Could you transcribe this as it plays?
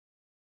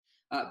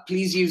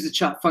Please use the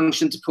chat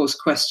function to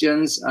post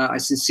questions. I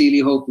sincerely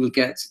hope we'll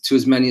get to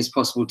as many as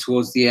possible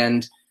towards the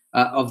end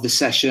of the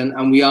session.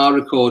 And we are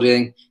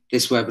recording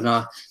this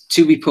webinar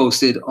to be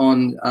posted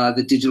on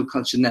the Digital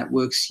Culture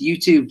Network's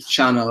YouTube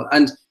channel.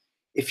 And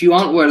if you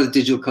aren't aware of the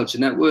Digital Culture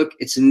Network,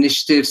 it's an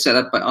initiative set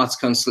up by Arts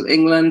Council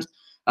England,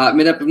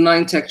 made up of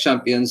 9 tech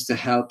champions to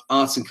help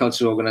arts and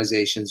culture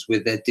organisations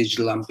with their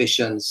digital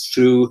ambitions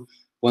through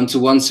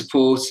one-to-one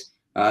support,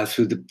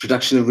 through the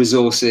production of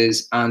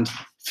resources, and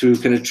through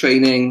kind of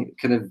training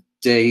kind of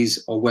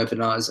days or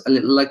webinars, a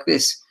little like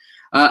this.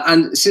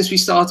 And since we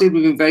started,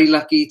 we've been very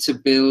lucky to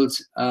build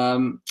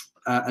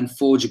and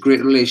forge a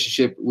great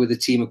relationship with the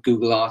team at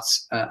Google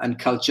Arts and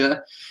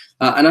Culture.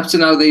 And up to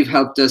now, they've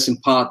helped us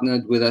and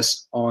partnered with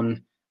us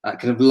on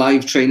kind of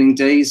live training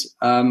days,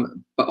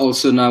 but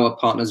also now are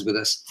partners with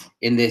us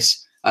in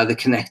this, the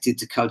Connected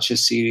to Culture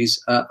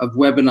series of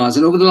webinars.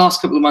 And over the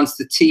last couple of months,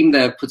 the team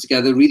there put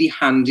together a really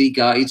handy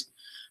guide,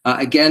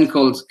 again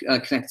called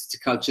Connected to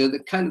Culture,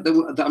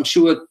 that I'm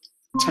sure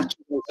touches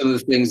on some of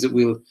the things that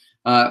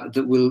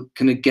we'll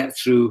kind of get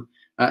through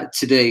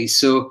today.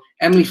 So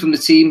Emily from the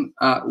team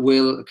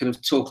will kind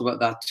of talk about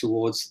that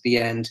towards the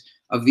end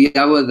of the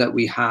hour that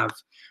we have.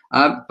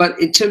 But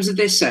in terms of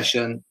this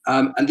session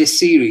and this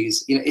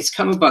series, it's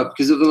come about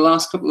because over the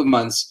last couple of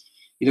months,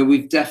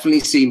 we've definitely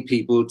seen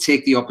people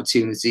take the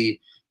opportunity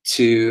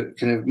to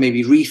kind of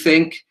maybe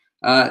rethink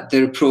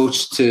their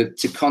approach to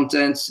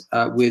content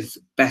with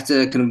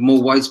better, kind of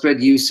more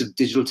widespread use of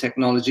digital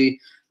technology,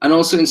 and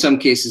also in some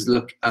cases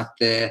look at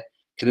their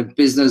kind of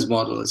business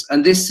models.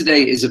 And this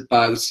today is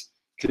about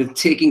kind of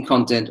taking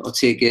content or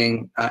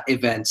taking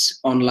events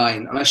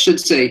online. And I should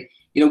say,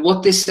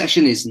 what this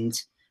session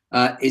isn't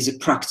is a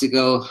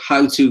practical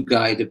how-to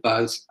guide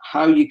about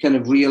how you kind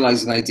of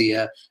realize an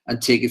idea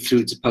and take it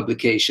through to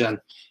publication.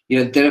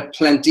 There are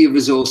plenty of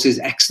resources,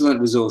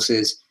 excellent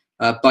resources,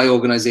 by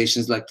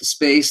organizations like The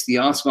Space, the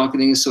Arts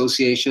Marketing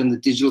Association, the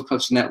Digital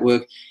Culture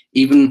Network,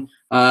 even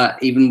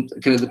kind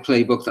of the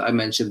playbook that I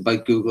mentioned by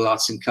Google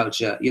Arts and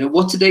Culture.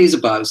 What today is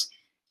about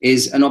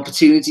is an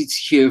opportunity to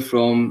hear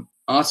from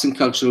arts and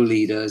cultural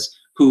leaders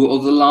who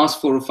over the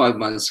last 4 or 5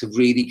 months have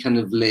really kind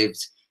of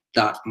lived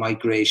that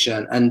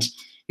migration. And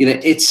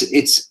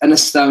it's an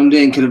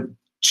astounding, kind of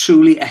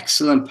truly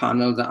excellent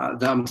panel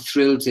that I'm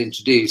thrilled to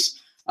introduce.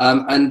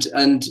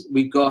 And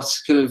we've got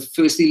kind of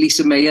firstly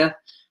Lisa Meyer.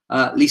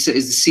 Lisa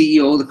is the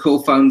CEO, the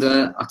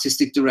co-founder,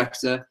 artistic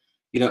director,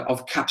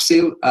 of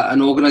Capsule,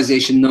 an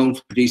organization known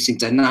for producing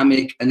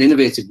dynamic and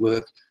innovative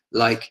work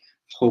like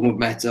Home of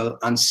Metal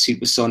and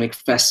Supersonic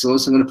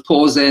festivals. I'm going to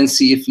pause there and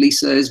see if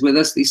Lisa is with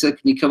us. Lisa,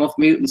 can you come off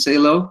mute and say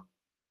hello?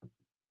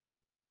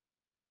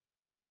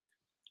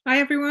 Hi,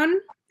 everyone.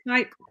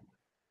 Hi.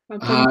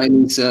 Welcome. Hi,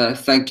 Lisa.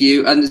 Thank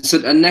you.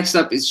 And next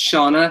up is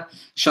Sharna.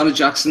 Sharna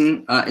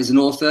Jackson is an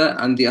author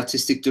and the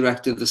artistic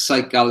director of the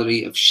Site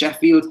Gallery of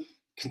Sheffield,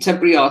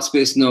 contemporary art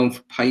space known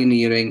for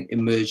pioneering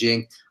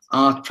emerging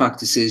art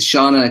practices.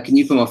 Sharna, can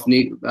you come off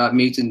mute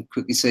and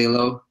quickly say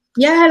hello?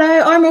 Yeah,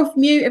 hello. I'm off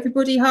mute,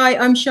 everybody. Hi,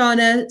 I'm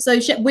Sharna. So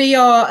we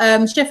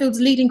are Sheffield's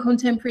leading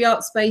contemporary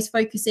art space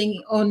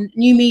focusing on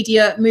new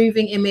media,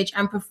 moving image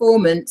and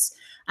performance.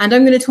 And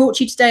I'm going to talk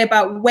to you today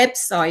about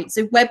Website.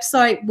 So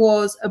Website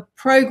was a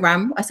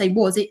program, I say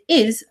was, it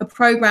is a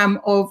program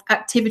of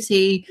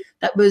activity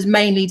that was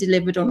mainly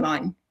delivered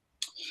online.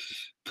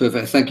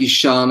 Perfect. Thank you,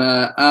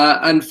 Sharna.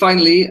 And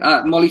finally,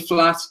 Molly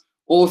Flatt,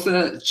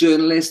 author,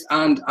 journalist,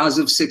 and as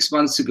of 6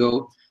 months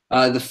ago,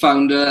 the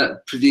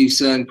founder,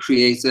 producer, and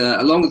creator,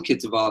 along with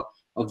Kit Duval,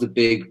 of the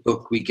Big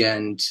Book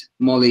Weekend.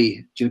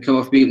 Molly, do you want to come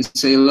off mute and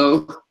say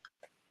hello?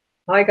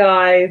 Hi,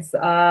 guys.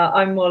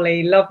 I'm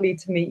Molly. Lovely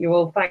to meet you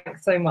all.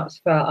 Thanks so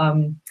much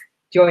for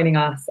joining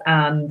us.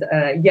 And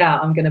yeah,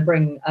 I'm going to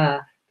bring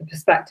the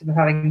perspective of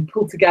having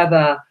pulled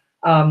together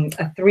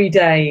a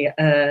 3-day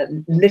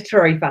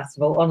literary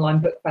festival, online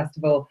book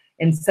festival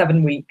in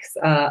 7 weeks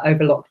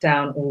over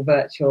lockdown, all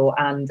virtual,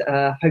 and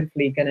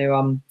hopefully going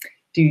to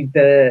do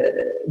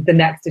the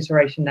next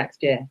iteration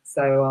next year.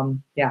 So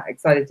yeah,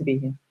 excited to be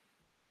here.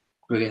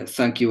 Brilliant,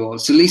 thank you all.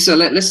 So Lisa,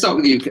 let's start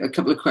with you. A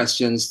couple of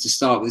questions to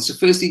start with. So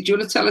firstly, do you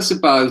want to tell us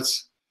about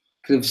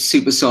kind of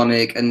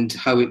Supersonic and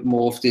how it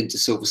morphed into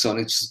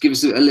Supersonic? Just give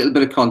us a little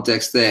bit of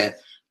context there.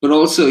 But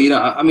also,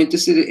 I'm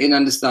interested in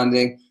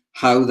understanding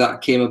how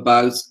that came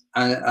about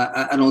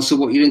and also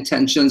what your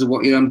intentions and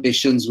what your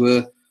ambitions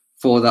were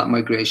for that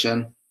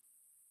migration.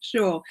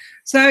 Sure.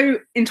 So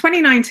in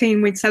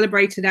 2019, we'd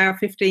celebrated our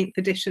 15th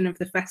edition of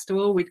the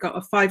festival. We'd got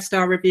a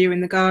 5-star review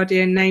in The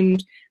Guardian,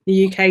 named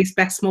the UK's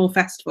best small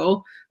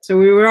festival. So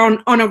we were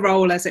on a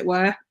roll, as it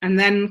were. And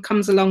then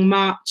comes along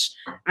March,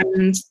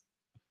 and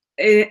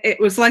it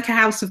was like a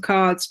house of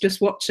cards,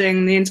 just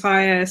watching the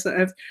entire sort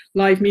of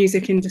live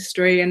music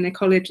industry and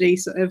ecology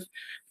sort of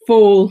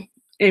fall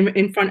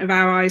in front of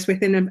our eyes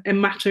within a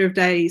matter of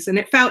days. And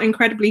it felt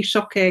incredibly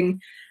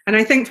shocking. And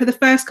I think for the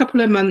first couple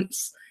of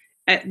months,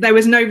 there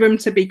was no room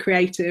to be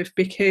creative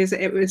because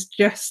it was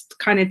just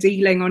kind of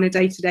dealing on a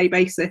day-to-day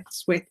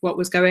basis with what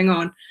was going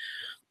on.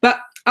 But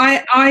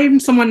I'm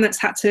someone that's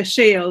had to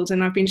shield,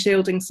 and I've been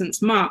shielding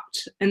since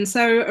March. And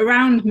so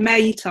around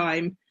May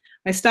time,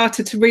 I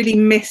started to really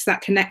miss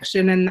that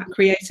connection and that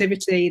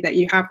creativity that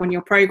you have when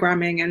you're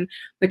programming, and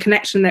the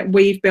connection that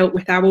we've built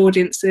with our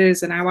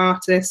audiences and our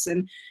artists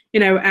and, you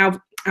know,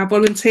 our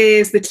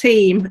volunteers, the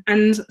team.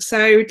 And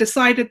so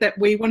decided that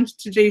we wanted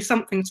to do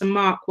something to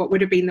mark what would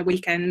have been the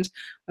weekend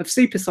of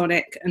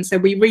Supersonic. And so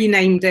we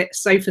renamed it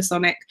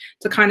Sofasonic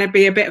to kind of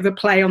be a bit of a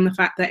play on the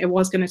fact that it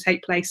was going to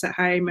take place at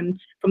home and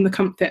from the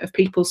comfort of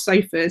people's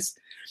sofas.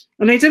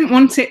 And I didn't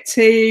want it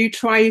to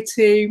try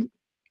to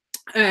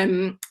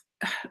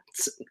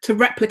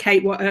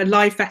replicate what a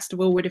live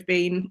festival would have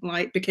been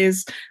like,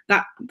 because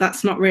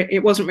that's not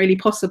it wasn't really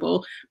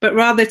possible, but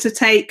rather to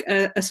take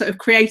a sort of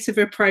creative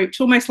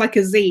approach, almost like a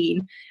zine,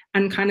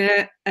 and kind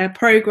of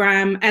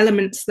program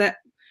elements that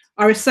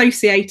are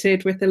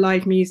associated with the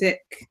live music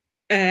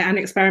and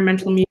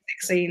experimental music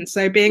scene.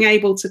 So being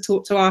able to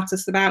talk to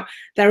artists about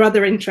their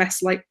other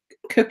interests like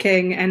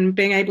cooking, and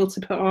being able to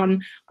put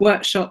on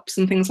workshops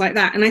and things like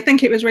that. And I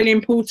think it was really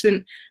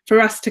important for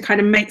us to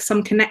kind of make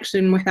some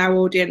connection with our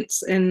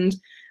audience. And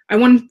I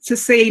wanted to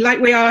see,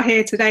 like we are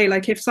here today,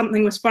 like if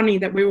something was funny,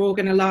 that we were all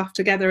going to laugh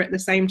together at the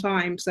same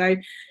time. So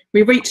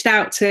we reached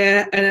out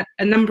to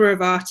a number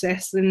of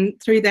artists, and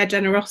through their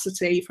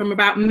generosity, from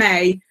about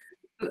May,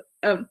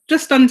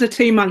 just under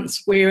 2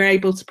 months, we were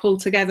able to pull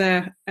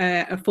together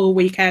a full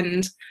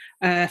weekend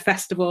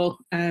festival.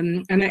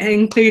 And it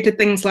included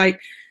things like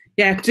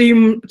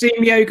Doom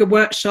yoga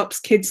workshops,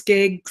 kids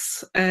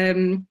gigs,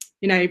 you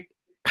know,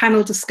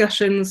 panel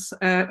discussions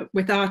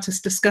with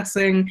artists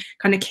discussing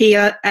kind of key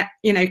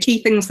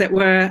things that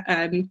were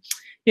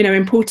you know,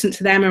 important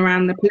to them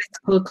around the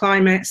political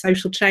climate,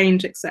 social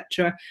change,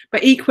 etc.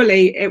 But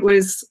equally, it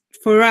was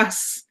for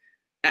us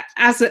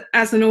as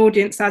an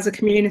audience, as a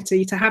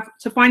community,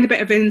 to find a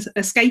bit of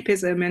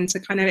escapism and to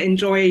kind of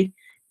enjoy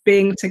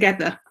being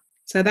together.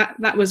 So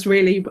that was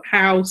really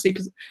how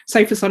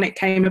Sofasonic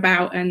came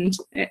about, and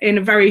in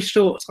a very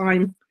short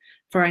time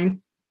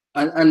frame.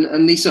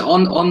 And Lisa,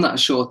 on that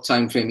short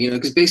time frame, you know,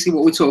 because basically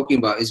what we're talking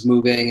about is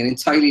moving an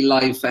entirely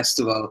live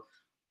festival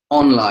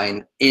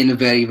online in a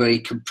very, very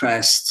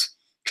compressed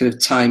kind of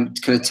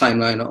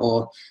timeline.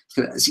 Or,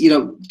 you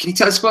know, can you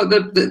tell us about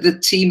the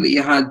team that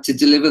you had to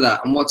deliver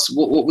that, and what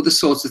were the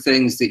sorts of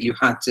things that you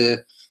had to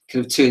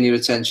kind of turn your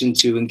attention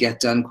to and get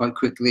done quite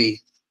quickly?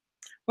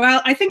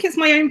 Well, I think it's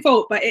my own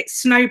fault, but it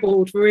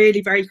snowballed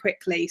really very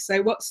quickly.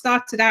 So what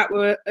started out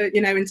were,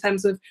 you know, in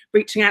terms of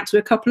reaching out to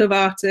a couple of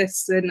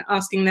artists and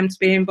asking them to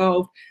be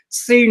involved,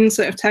 soon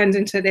sort of turned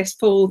into this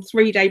full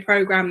 3-day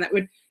program that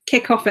would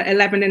kick off at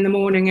 11 in the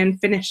morning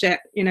and finish at,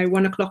 you know,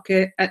 1 o'clock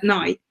at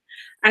night.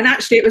 And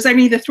actually, it was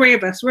only the 3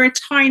 of us. We're a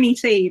tiny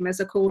team as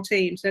a core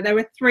team. So there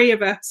were 3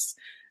 of us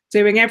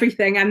doing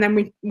everything. And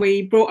then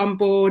we brought on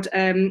board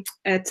a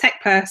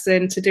tech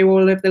person to do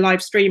all of the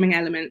live streaming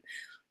element.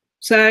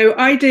 So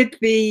I did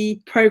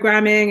the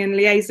programming and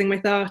liaising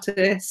with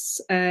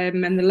artists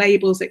and the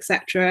labels,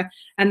 etc.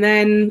 And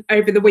then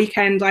over the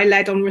weekend, I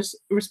led on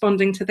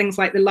responding to things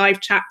like the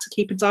live chat to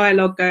keep a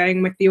dialogue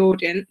going with the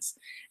audience.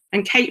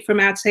 And Kate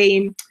from our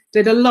team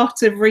did a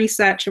lot of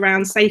research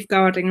around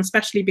safeguarding,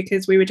 especially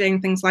because we were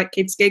doing things like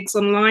kids gigs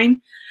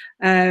online.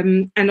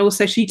 And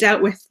also she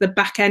dealt with the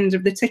back end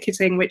of the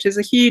ticketing, which is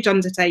a huge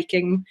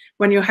undertaking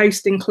when you're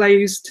hosting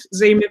closed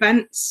Zoom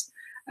events.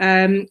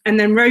 And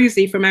then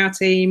Rosie from our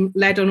team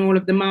led on all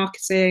of the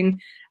marketing,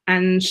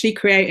 and she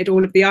created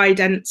all of the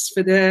idents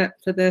for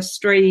the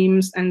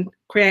streams and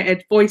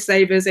created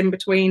voiceovers in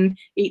between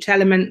each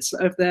element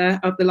of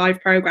the live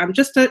program,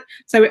 just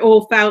so it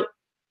all felt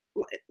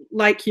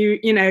like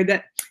you know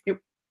that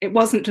it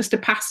wasn't just a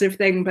passive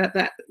thing, but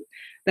that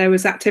there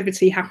was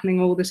activity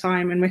happening all the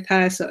time, and with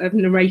her sort of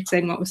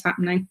narrating what was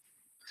happening.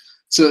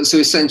 So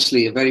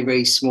essentially a very,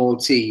 very small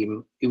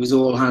team. It was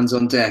all hands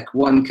on deck,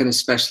 one kind of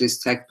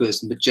specialist tech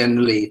person, but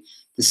generally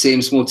the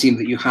same small team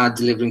that you had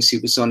delivering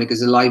Supersonic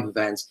as a live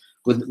event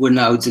were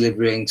now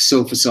delivering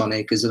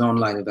Sofasonic as an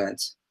online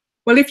event.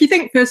 Well, if you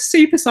think for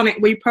Supersonic,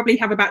 we probably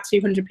have about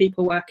 200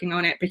 people working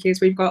on it, because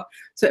we've got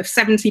sort of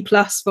 70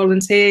 plus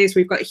volunteers.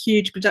 We've got a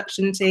huge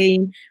production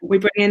team. We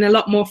bring in a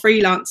lot more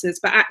freelancers,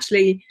 but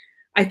actually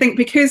I think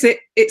because it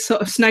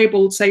sort of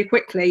snowballed so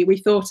quickly, we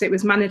thought it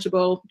was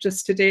manageable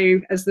just to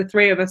do as the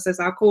 3 of us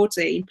as our core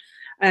team.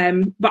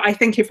 But I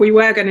think if we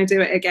were going to do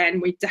it again,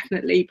 we'd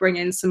definitely bring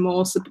in some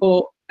more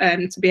support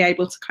to be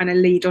able to kind of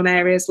lead on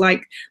areas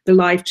like the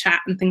live chat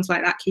and things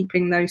like that,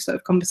 keeping those sort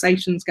of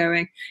conversations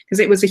going,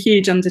 because it was a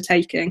huge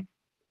undertaking.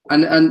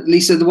 And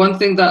Lisa, the one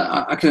thing that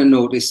I kind of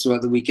noticed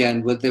throughout the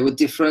weekend was there were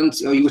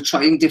different, or you were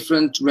trying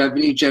different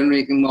revenue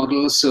generating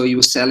models. So you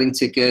were selling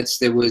tickets,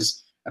 there was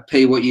a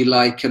pay what you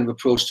like kind of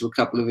approach to a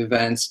couple of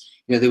events.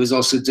 You know, there was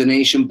also a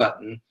donation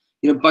button.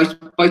 You know,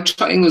 by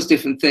trying those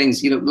different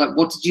things, you know, like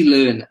what did you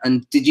learn?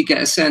 And did you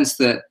get a sense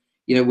that,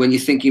 you know, when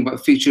you're thinking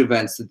about future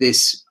events, that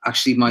this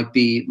actually might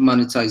be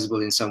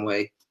monetizable in some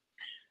way?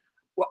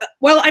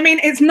 Well, I mean,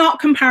 it's not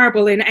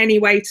comparable in any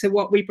way to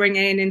what we bring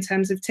in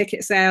terms of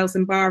ticket sales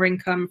and bar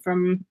income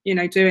from, you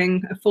know,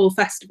 doing a full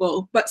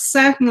festival. But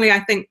certainly, I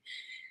think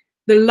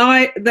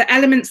the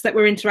elements that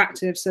were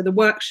interactive, so the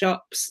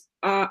workshops,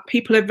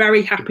 people are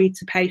very happy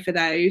to pay for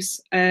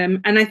those.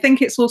 And I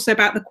think it's also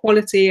about the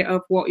quality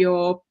of what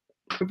you're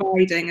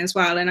providing as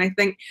well. And I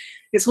think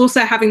it's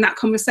also having that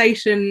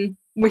conversation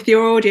with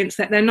your audience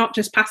that they're not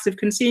just passive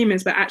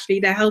consumers, but actually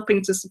they're helping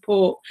to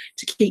support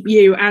to keep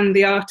you and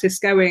the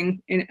artist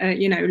going in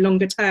you know,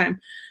 longer term.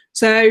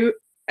 So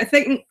I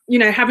think, you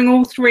know, having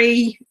all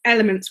three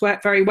elements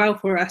worked very well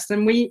for us,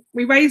 and we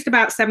raised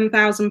about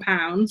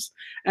 £7,000,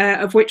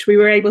 of which we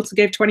were able to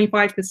give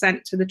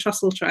 25% to the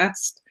Trussell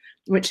Trust,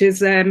 which is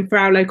for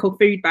our local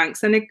food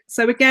banks. And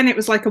so again, it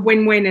was like a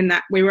win-win in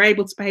that we were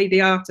able to pay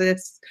the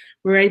artists,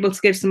 we were able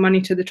to give some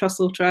money to the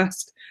Trussell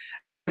Trust.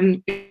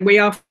 We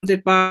are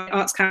funded by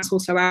Arts Council,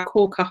 so our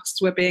core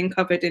costs were being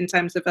covered in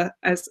terms of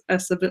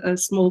a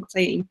small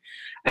team.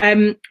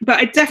 But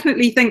I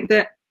definitely think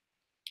that,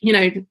 you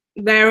know,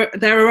 there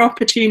are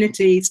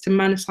opportunities to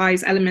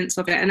monetize elements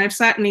of it, and I've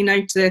certainly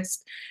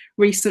noticed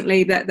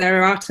recently that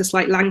there are artists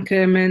like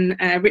Lankham,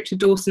 and Richard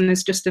Dawson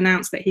has just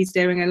announced that he's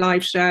doing a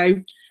live show,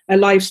 a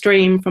live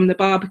stream from the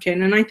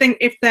Barbican. And I think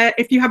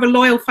if you have a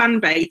loyal fan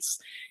base,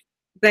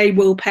 they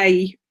will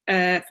pay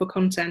for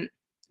content,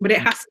 but it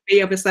has to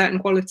be of a certain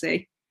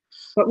quality.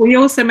 But we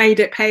also made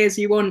it pay as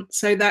you want,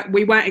 so that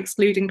we weren't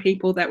excluding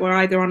people that were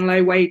either on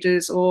low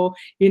wages or,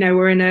 you know,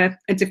 were in a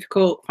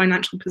difficult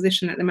financial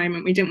position at the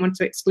moment. We didn't want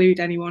to exclude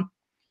anyone.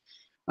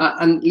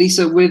 And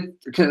Lisa, with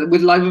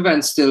live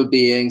events still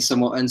being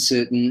somewhat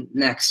uncertain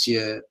next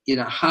year, you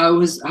know, how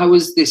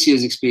has this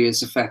year's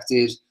experience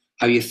affected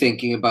how you're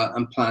thinking about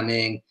and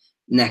planning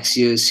next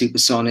year's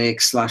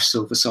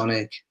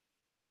Supersonic/Sophasonic?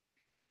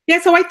 Yeah,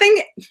 so I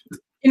think,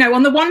 you know,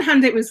 on the one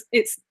hand, it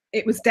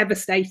was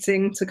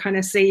devastating to kind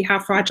of see how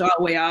fragile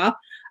we are.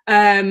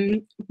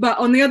 But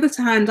on the other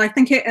hand, I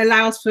think it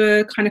allows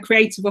for kind of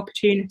creative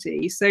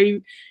opportunities. So,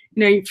 you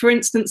know, for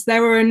instance,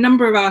 there were a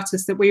number of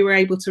artists that we were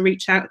able to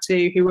reach out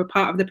to who were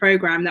part of the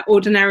program that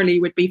ordinarily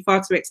would be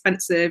far too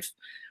expensive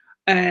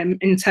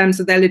in terms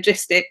of their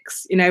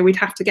logistics. You know, we'd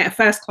have to get a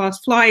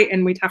first-class flight,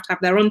 and we'd have to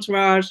have their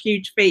entourage,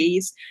 huge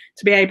fees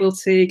to be able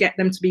to get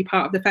them to be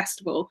part of the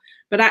festival.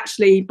 But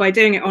actually, by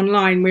doing it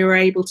online, we were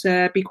able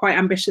to be quite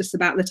ambitious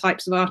about the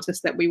types of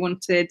artists that we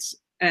wanted,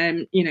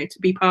 you know, to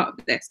be part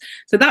of this.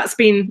 So that's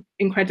been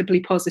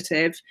incredibly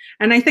positive.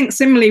 And I think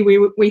similarly,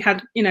 we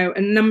had, you know,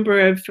 a number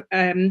of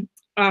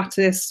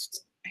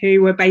artists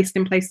who were based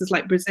in places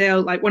like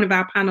Brazil. Like one of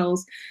our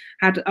panels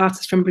had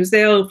artists from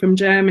Brazil, from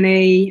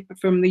Germany,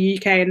 from the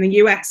UK and the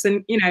US.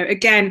 And, you know,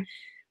 again,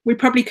 we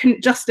probably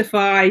couldn't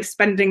justify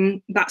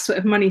spending that sort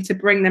of money to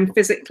bring them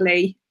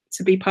physically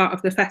to be part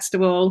of the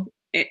festival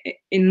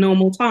in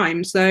normal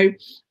time. So,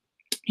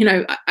 you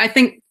know, I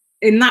think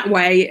in that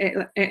way,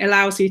 it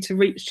allows you to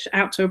reach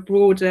out to a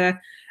broader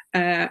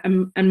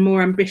and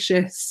more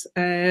ambitious,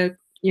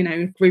 you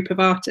know, group of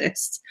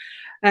artists.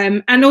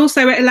 And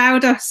also it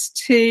allowed us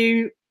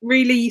to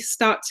really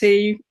start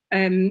to,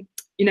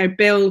 you know,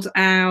 build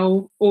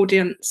our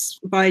audience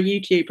via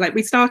YouTube. Like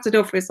we started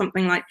off with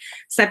something like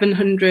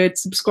 700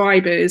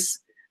 subscribers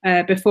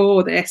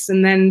before this,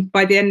 and then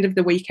by the end of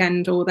the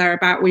weekend or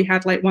thereabout, we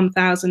had like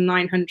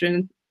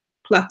 1,900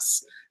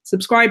 plus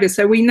subscribers.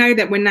 So we know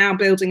that we're now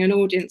building an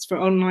audience for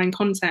online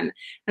content.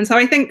 And so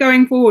I think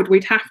going forward,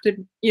 we'd have to,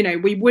 you know,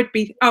 we would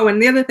be, oh,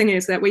 and the other thing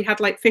is that we had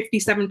like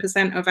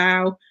 57% of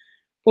our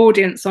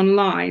audience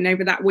online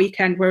over that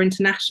weekend were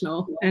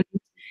international. And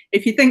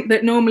if you think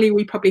that normally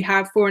we probably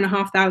have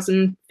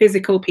 4,500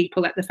 physical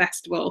people at the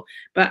festival,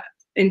 but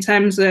in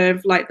terms of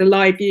like the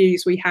live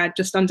views, we had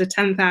just under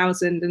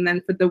 10,000, and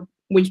then for the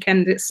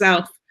weekend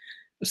itself,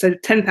 so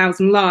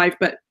 10,000 live,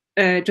 but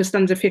just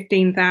under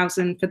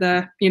 15,000 for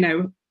the, you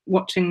know,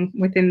 watching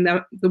within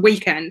the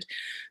weekend.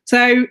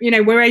 So, you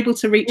know, we're able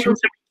to reach a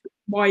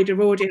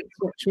wider audience,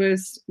 which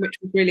was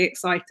really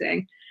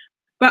exciting.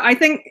 But I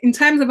think in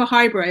terms of a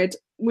hybrid,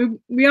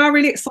 we are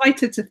really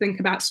excited to think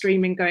about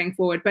streaming going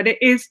forward. But it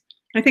is,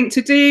 I think,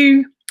 to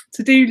do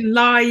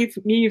live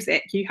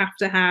music, you have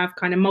to have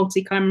kind of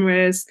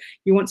multi-cameras.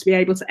 You want to be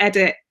able to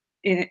edit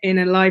in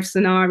a live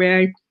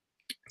scenario.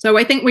 So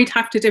I think we'd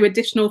have to do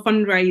additional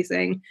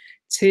fundraising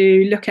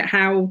to look at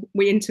how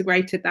we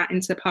integrated that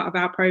into part of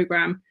our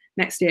program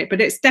next year.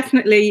 But it's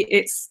definitely,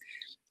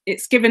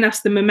 it's given us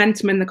the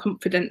momentum and the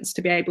confidence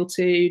to be able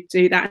to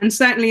do that. And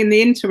certainly in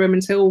the interim,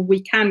 until we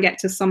can get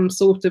to some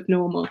sort of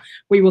normal,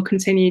 we will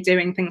continue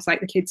doing things like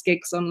the kids'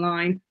 gigs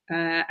online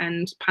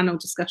and panel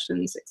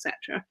discussions,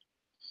 etc.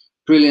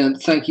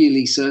 Brilliant. Thank you,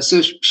 Lisa. So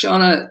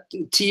Sharna,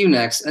 to you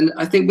next. And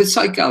I think with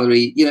Site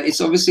Gallery, you know,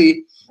 it's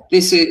obviously,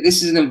 this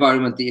is an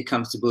environment that you're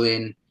comfortable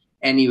in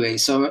anyway.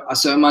 So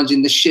I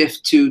imagine the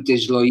shift to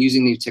digital or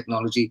using new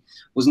technology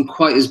wasn't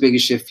quite as big a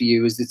shift for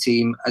you as the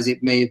team as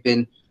it may have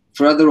been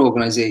for other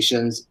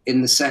organizations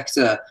in the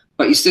sector.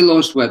 But you still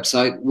launched a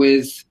website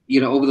with,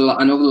 over the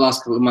last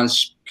couple of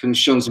months, kind of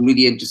shown some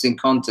really interesting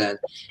content.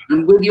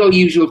 And with your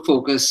usual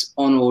focus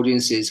on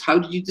audiences, how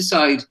did you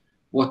decide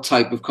what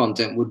type of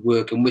content would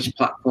work and which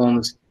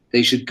platforms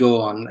they should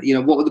go on?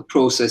 What were the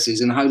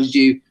processes, and how did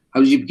you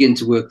begin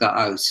to work that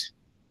out?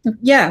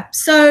 Yeah,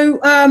 so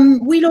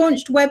we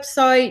launched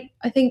website,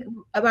 I think,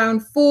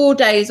 around 4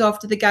 days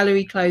after the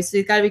gallery closed. So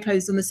the gallery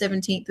closed on the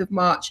 17th of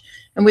March,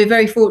 and we're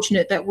very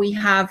fortunate that we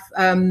have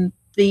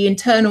the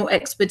internal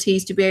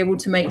expertise to be able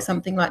to make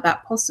something like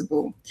that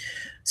possible.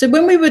 So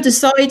when we were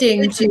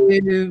deciding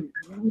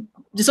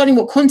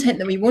what content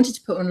that we wanted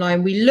to put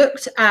online, we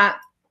looked at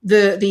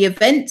the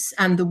events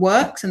and the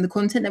works and the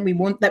content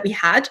that we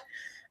had.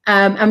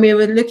 And we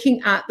were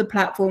looking at the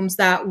platforms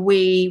that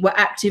we were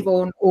active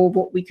on or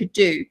what we could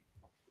do.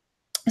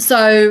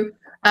 So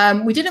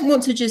we didn't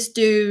want to just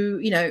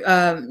do,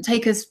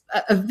 take a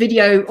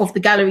video of the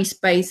gallery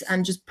space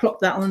and just plop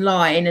that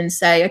online and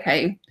say,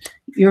 okay,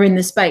 you're in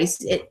the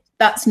space.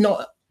 That's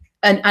not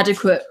an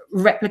adequate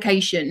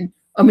replication,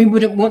 and we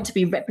wouldn't want to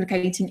be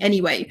replicating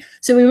anyway.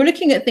 So we were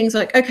looking at things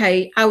like,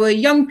 okay, our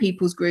young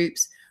people's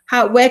groups,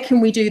 where can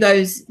we do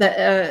those that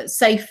are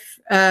safe?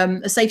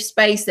 A safe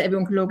space that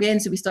everyone can log in.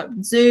 So we started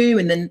with Zoom,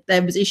 and then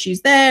there was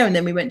issues there, and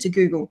then we went to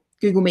Google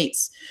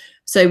Meets.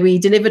 So we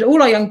delivered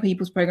all our young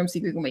people's programs to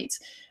Google Meets.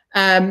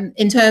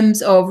 In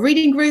terms of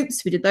reading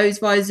groups, we did those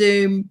via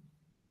Zoom,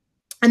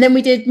 and then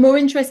we did more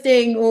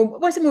interesting, or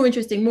what's it more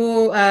interesting,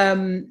 more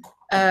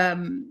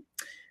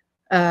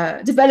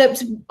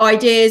developed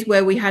ideas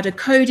where we had a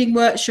coding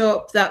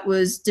workshop that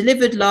was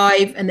delivered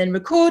live and then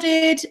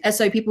recorded,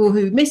 so people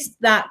who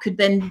missed that could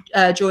then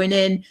join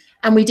in.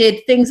 And we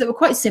did things that were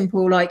quite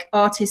simple, like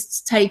artists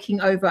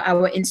taking over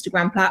our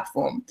Instagram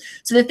platform.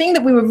 So the thing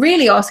that we were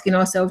really asking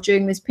ourselves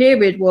during this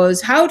period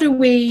was, how do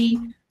we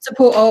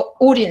support our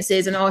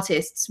audiences and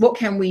artists? What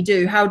can we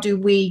do? How do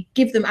we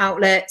give them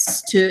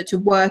outlets to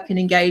work and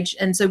engage?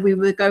 And so we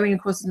were going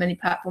across as many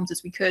platforms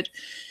as we could.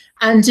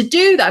 And to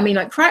do that, I mean,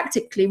 like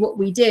practically what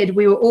we did,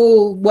 we were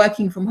all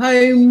working from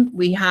home.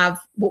 We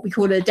have what we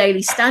call a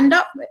daily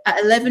stand-up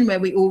at 11 where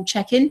we all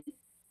check in.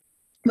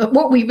 But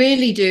what we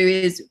really do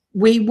is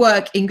we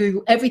work in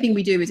Google. Everything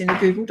we do is in the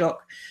Google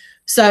Doc.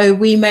 So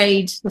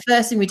the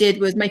first thing we did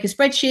was make a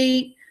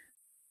spreadsheet,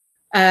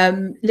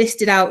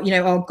 listed out,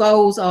 our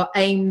goals, our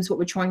aims, what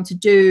we're trying to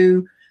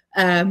do,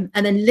 and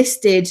then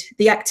listed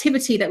the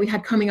activity that we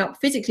had coming up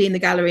physically in the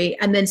gallery,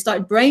 and then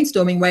started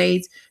brainstorming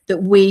ways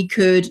that we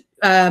could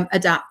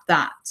adapt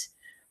that.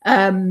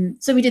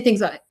 So we did things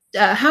like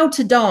how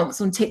to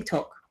dance on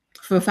TikTok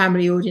for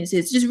family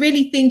audiences, just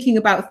really thinking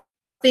about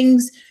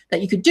things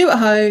that you could do at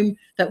home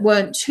that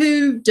weren't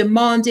too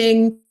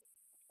demanding,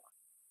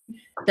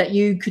 that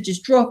you could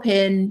just drop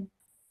in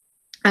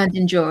and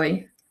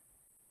enjoy.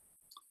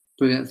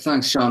 Brilliant,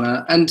 thanks,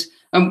 Sharna. And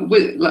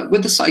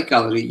with the site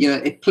gallery,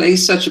 it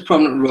plays such a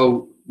prominent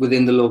role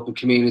within the local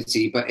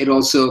community, but it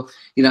also,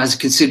 has a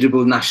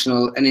considerable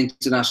national and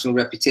international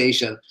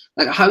reputation.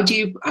 Like, how do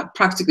you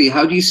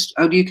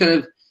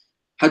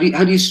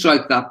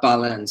strike that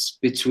balance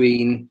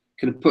between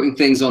kind of putting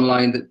things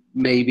online that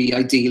maybe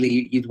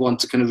ideally you'd want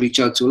to kind of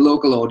reach out to a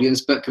local audience,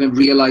 but kind of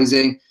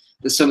realizing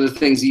that some of the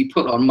things that you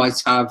put on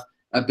might have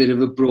a bit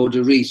of a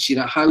broader reach?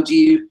 How do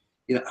you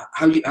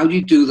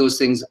do those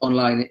things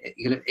online,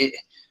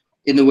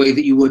 in the way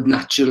that you would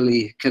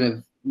naturally kind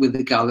of with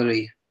the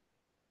gallery?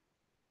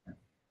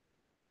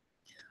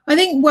 I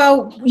think,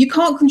 well, you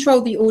can't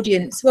control the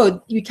audience.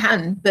 Well, you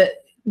can,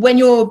 but when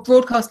you're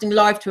broadcasting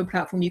live to a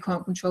platform, you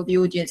can't control the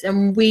audience,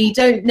 and we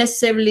don't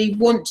necessarily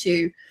want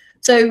to.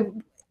 So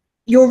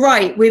you're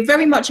right, we're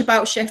very much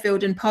about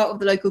Sheffield and part of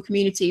the local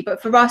community,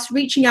 but for us,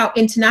 reaching out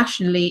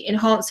internationally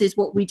enhances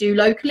what we do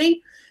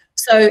locally.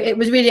 So it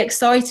was really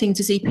exciting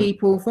to see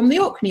people from the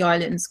Orkney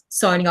Islands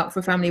signing up for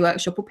a family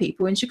workshop, or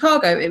people in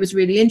Chicago. It was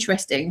really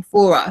interesting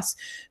for us.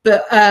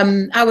 But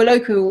our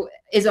local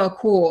is our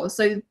core.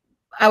 So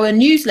our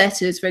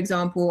newsletters, for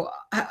example,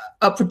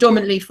 are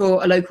predominantly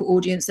for a local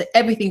audience. So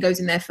everything goes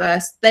in there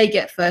first. They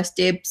get first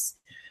dibs.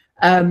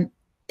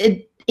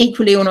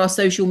 Equally on our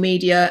social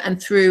media and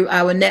through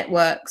our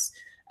networks,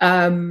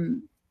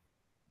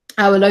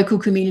 our local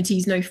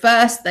communities know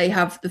first. They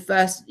have the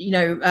first,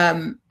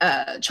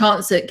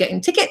 chance at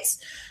getting tickets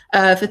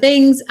for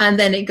things, and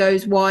then it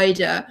goes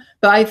wider.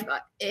 But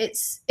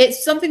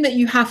it's something that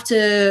you have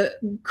to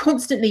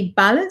constantly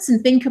balance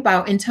and think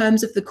about in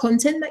terms of the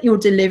content that you're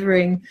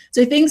delivering.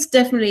 So things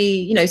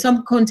definitely,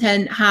 some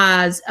content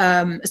has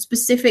a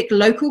specific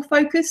local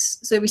focus.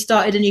 So we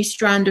started a new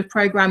strand of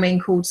programming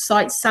called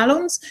Site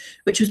Salons,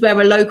 which was where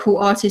a local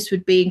artist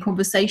would be in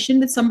conversation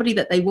with somebody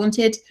that they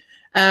wanted.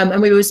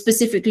 And we were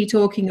specifically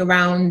talking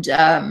around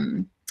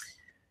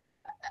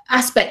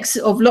aspects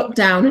of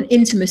lockdown and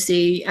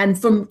intimacy, and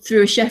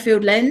through a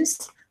Sheffield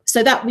lens.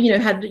 So that,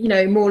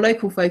 had, more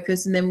local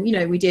focus. And then,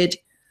 we did,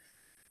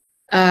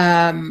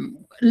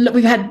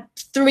 we've had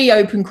 3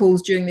 open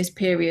calls during this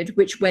period,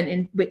 which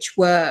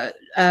were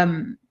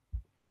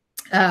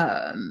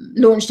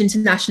launched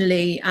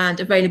internationally and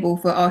available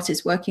for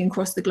artists working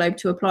across the globe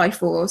to apply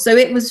for. So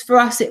it was, for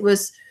us, it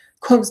was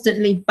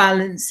constantly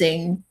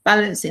balancing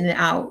it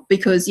out,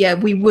 because yeah,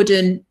 we would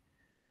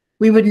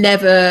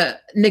never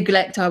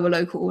neglect our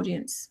local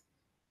audience.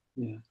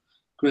 Yeah,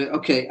 great.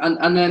 Okay,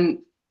 and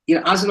then, you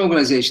know, as an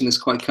organization that's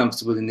quite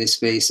comfortable in this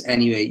space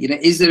anyway, you know,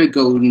 is there a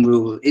golden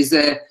rule? Is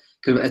there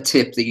kind of a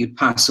tip that you'd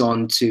pass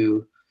on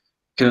to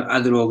kind of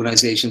other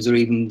organizations, or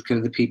even kind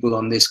of the people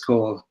on this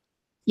call?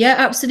 Yeah,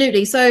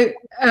 absolutely. So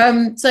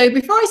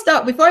before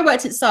I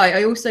worked at Site,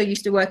 I also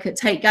used to work at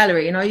Tate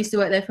Gallery, and I used to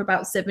work there for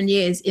about 7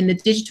 years in the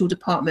digital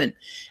department.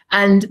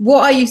 And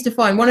what I used to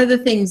find, one of the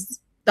things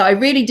that I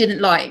really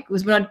didn't like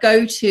was when I'd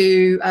go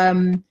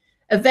to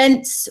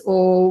events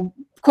or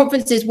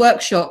conferences,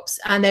 workshops,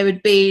 and there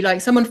would be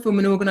like someone from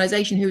an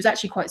organization who was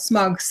actually quite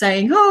smug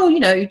saying, oh, you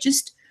know,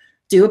 just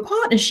do a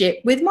partnership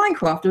with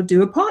Minecraft or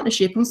do a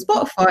partnership on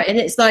Spotify. And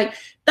it's like,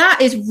 that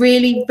is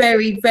really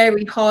very,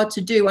 very hard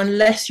to do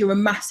unless you're a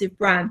massive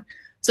brand.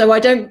 So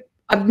I'm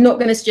not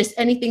going to suggest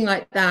anything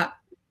like that.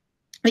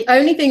 The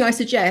only thing I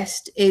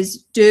suggest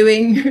is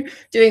doing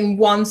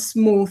one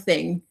small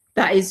thing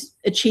that is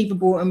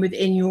achievable and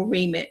within your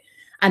remit.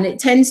 And it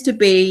tends to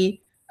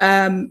be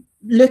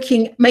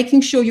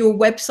making sure your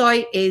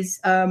website is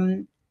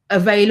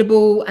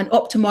available and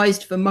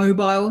optimized for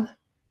mobile.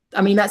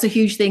 I mean, that's a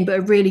huge thing, but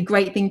a really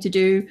great thing to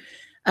do.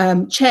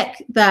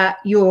 Check that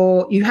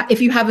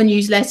if you have a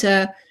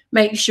newsletter,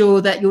 make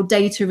sure that your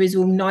data is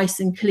all nice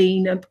and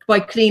clean. And by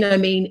clean, I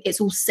mean it's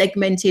all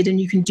segmented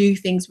and you can do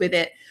things with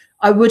it.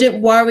 I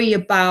wouldn't worry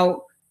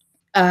about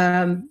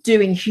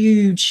doing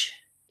huge.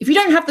 If you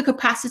don't have the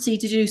capacity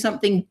to do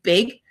something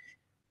big,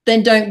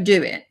 then don't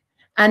do it.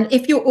 And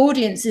if your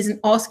audience isn't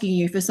asking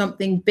you for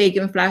something big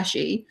and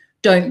flashy,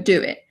 don't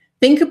do it.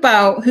 Think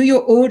about who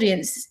your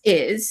audience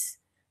is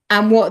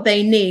and what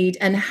they need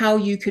and how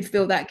you could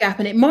fill that gap.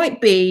 And it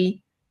might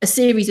be a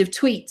series of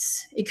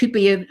tweets. It could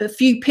be a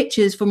few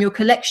pictures from your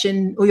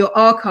collection or your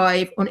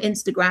archive on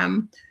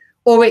Instagram,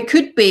 or it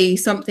could be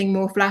something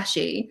more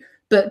flashy.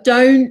 But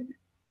don't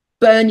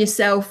burn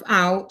yourself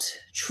out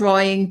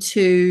trying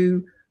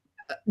to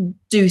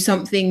do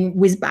something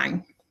whiz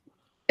bang,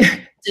 to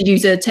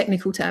use a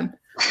technical term.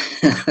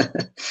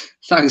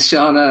 Thanks,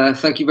 Sharna.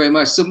 Thank you very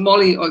much. So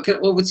Molly,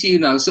 over to you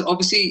now. So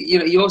obviously, you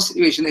know, your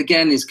situation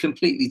again is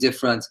completely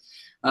different.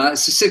 So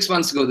 6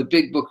 months ago, the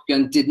big book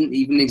gun didn't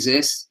even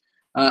exist.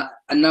 And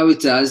now it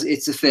does.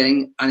 It's a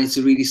thing, and it's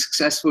a really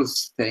successful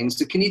thing.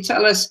 So can you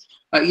tell us,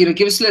 you know,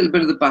 give us a little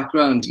bit of the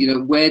background, you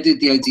know, where did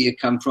the idea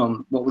come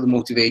from? What were the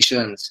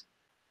motivations?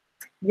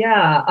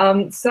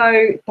 Yeah,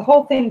 so the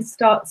whole thing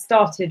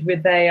started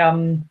with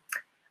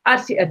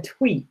actually a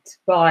tweet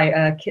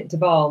by Kit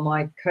Duvall,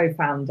 my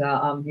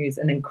co-founder, who's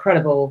an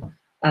incredible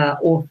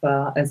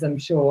author, as I'm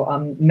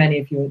sure many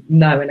of you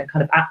know, and a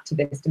kind of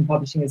activist in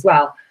publishing as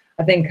well.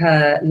 I think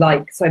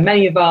like so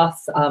many of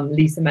us,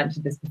 Lisa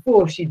mentioned this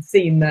before, she'd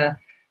seen the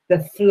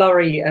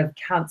flurry of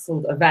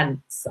cancelled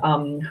events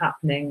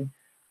happening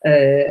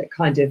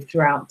kind of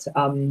throughout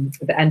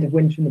the end of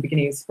winter and the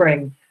beginning of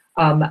spring.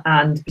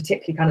 And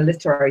particularly kind of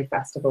literary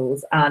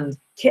festivals. And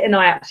Kit and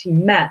I actually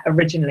met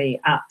originally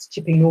at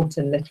Chipping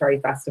Norton Literary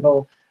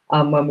Festival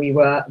when we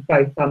were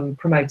both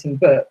promoting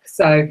books.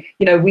 So,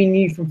 you know, we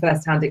knew from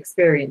first-hand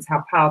experience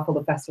how powerful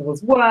the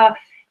festivals were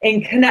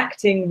in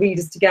connecting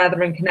readers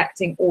together and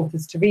connecting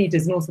authors to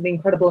readers, and also the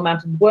incredible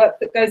amount of work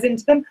that goes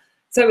into them.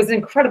 So it was an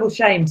incredible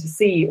shame to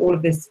see all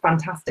of this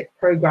fantastic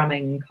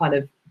programming kind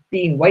of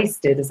being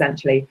wasted,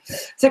 essentially.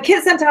 So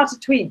Kit sent out a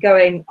tweet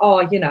going, oh,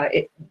 you know,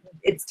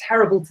 it's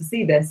terrible to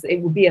see this.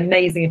 It would be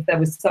amazing if there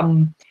was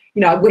some,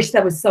 you know, I wish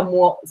there was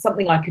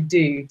something I could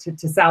do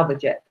to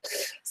salvage it.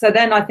 So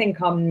then I think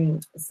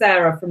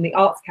Sarah from the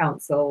Arts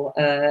Council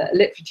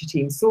literature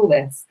team saw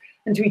this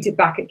and tweeted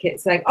back at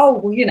Kit saying, oh,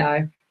 well, you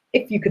know,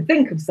 if you could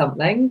think of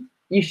something,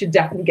 you should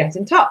definitely get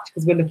in touch,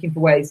 because we're looking for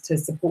ways to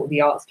support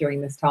the arts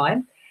during this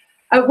time.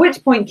 At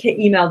which point Kit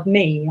emailed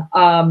me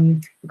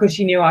because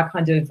she knew I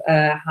kind of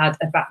had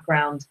a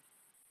background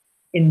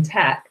in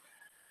tech.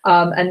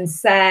 And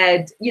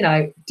said, you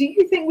know, do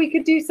you think we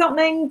could do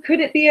something? Could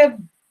it be a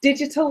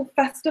digital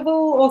festival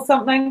or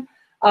something?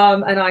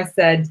 And I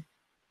said,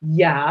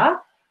 yeah.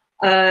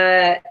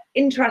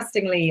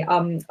 Interestingly,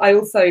 I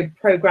also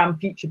programmed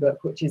Future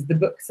Book, which is the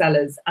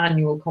booksellers'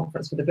 annual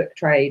conference for the book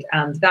trade.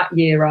 And that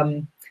year,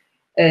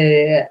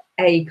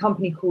 a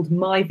company called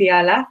My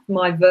VLF,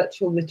 My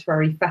Virtual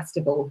Literary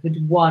Festival,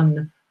 had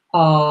won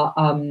our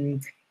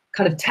kind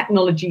of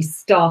technology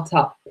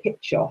startup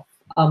pitch off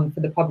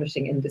for the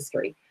publishing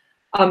industry.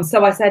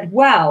 So I said,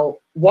 well,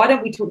 why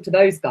don't we talk to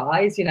those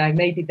guys? You know,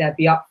 maybe they'd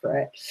be up for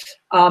it.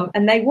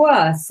 And they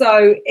were.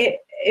 So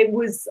it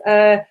was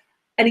an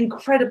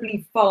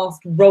incredibly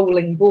fast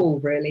rolling ball,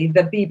 really.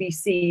 The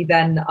BBC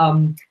then,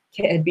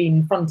 Kit had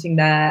been fronting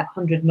their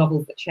 100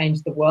 novels that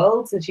changed the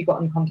world. So she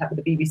got in contact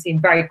with the BBC, and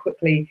very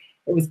quickly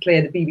it was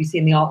clear the BBC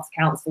and the Arts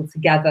Council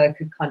together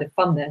could kind of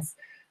fund this.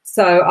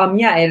 So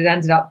yeah, it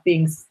ended up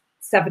being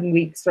 7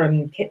 weeks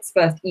from Kit's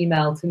first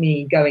email to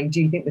me going,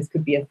 do you think this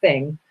could be a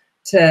thing,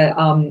 to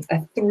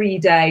a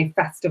 3-day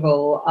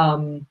festival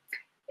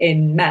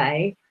in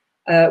May,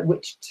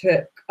 which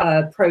took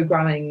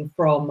programming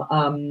from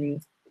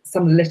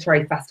some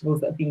literary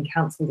festivals that have been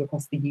cancelled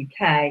across the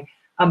UK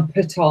and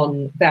put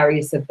on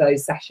various of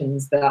those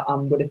sessions that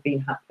would have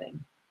been happening.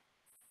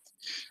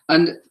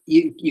 And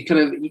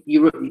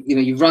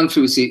you've run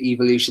through the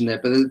evolution there,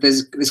 but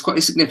there's quite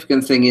a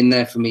significant thing in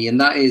there for me, and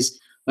that is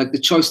like the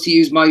choice to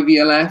use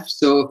MyVLF,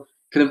 so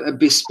kind of a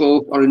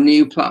bespoke or a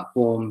new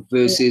platform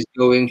versus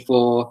going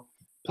for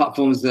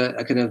platforms that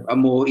are kind of are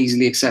more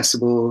easily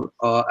accessible,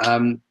 or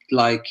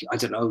like, I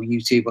don't know,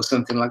 YouTube or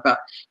something like that.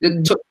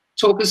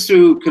 Talk us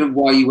through kind of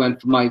why you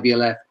went for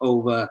MyVLF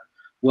over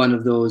one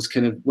of those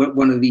kind of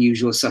one of the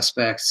usual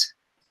suspects.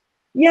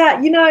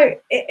 Yeah,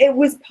 it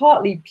was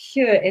partly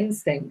pure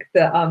instinct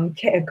that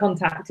Kit had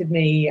contacted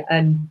me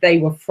and they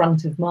were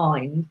front of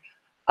mind.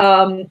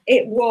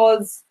 It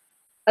was,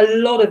 a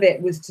lot of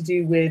it was to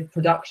do with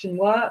production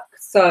work.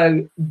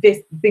 So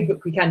this Big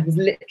Book Weekend was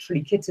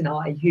literally Kit and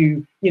I,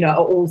 who, are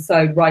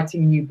also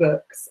writing new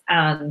books.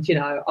 And,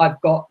 I've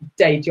got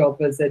day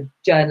job as a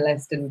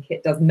journalist, and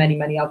Kit does many,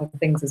 many other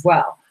things as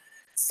well.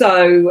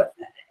 So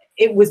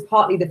it was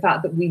partly the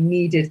fact that we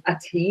needed a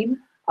team.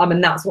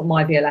 And that's what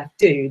MyVLF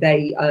do.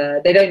 They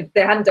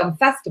hadn't done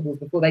festivals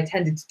before. They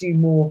tended to do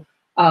more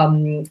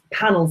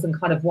panels and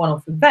kind of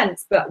one-off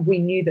events, but we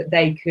knew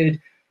that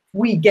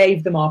we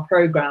gave them our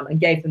program and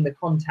gave them the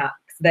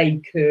contacts.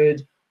 They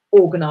could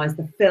organize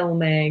the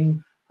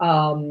filming,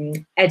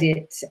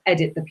 edit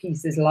the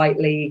pieces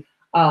lightly,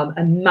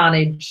 and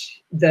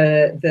manage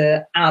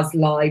the as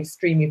live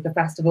streaming of the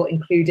festival,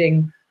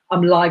 including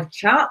live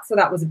chat. So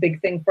that was a big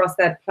thing for us.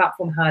 Their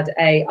platform had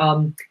a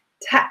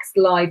text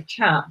live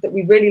chat that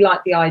we really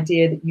liked, the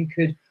idea that you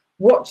could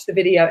watch the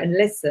video and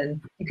listen.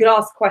 You could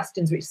ask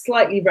questions which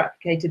slightly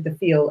replicated the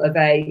feel of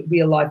a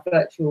real life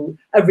book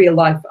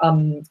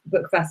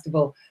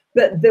festival,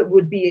 but that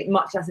would be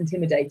much less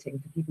intimidating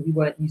for people who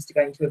weren't used to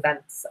going to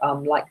events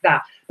like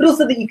that. But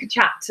also that you could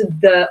chat to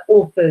the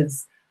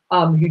authors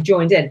who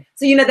joined in.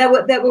 So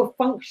there were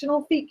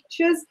functional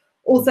features.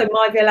 Also,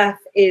 MyVLF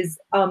is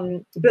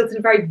built in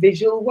a very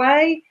visual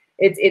way.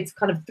 It's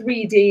kind of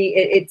 3D.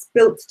 It's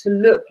built to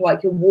look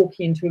like you're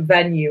walking into a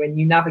venue and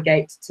you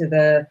navigate to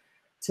the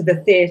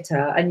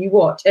theatre and you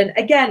watch. And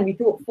again, we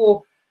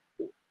thought,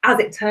 as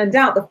it turned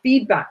out, the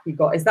feedback we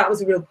got is that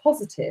was a real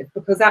positive,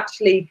 because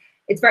actually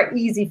it's very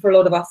easy for a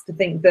lot of us to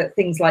think that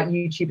things like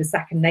YouTube are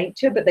second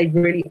nature, but they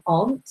really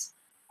aren't.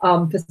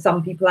 For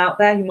some people out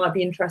there who might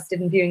be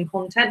interested in viewing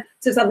content.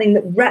 So something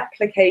that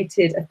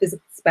replicated a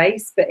physical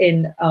space but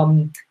in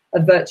a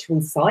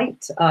virtual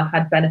site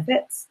had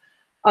benefits.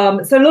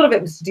 So a lot of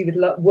it was to do with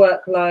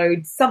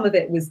workload, some of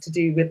it was to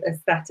do with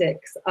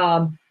aesthetics,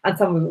 and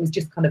some of it was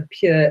just kind of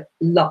pure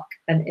luck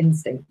and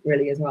instinct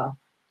really as well.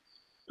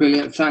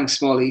 Brilliant,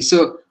 thanks Molly.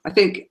 So I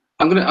think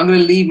I'm gonna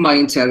leave my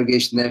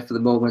interrogation there for the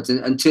moment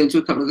and turn to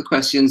a couple of the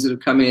questions that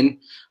have come in,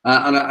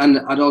 and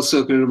I'd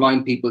also going to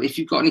remind people, if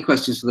you've got any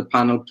questions for the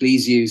panel,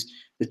 please use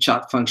the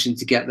chat function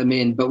to get them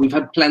in. But we've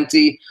had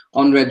plenty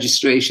on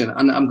registration,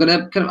 and I'm going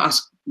to kind of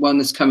ask one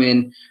that's come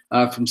in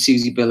from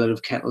Susie Biller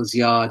of Kettle's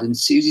Yard. And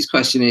Susie's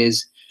question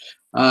is,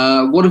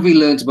 what have we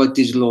learned about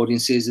digital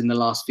audiences in the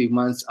last few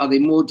months? Are they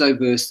more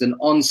diverse than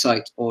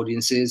on-site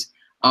audiences?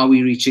 Are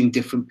we reaching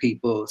different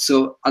people?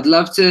 So I'd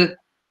love to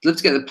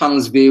get the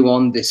panel's view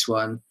on this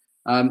one.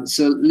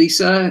 So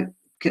Lisa,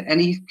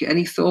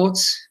 any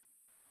thoughts?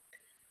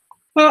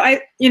 Well,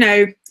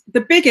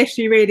 the big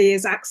issue really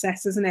is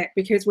access, isn't it?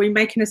 Because we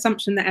make an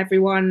assumption that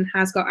everyone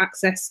has got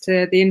access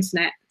to the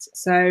internet.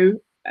 So,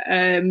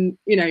 when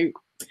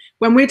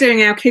we're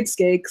doing our kids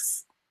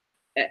gigs,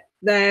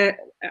 I'd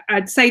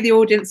say the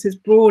audience is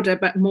broader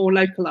but more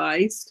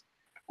localized.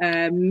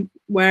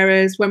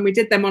 Whereas when we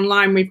did them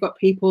online, we've got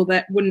people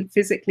that wouldn't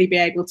physically be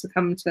able to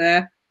come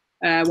to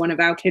one of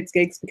our kids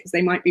gigs because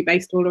they might be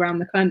based all around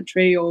the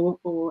country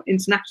or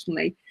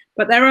internationally.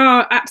 But there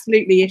are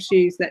absolutely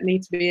issues that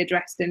need to be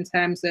addressed in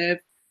terms of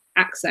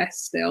access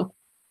still.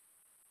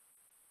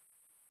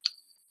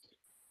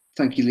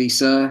 Thank you,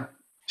 Lisa.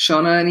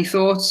 Sharna, any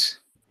thoughts?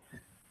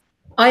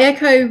 I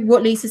echo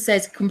what Lisa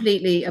says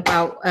completely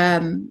about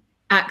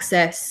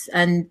access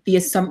and the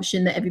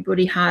assumption that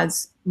everybody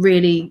has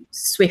really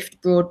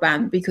swift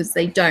broadband, because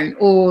they don't,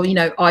 or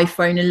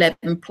iPhone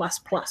 11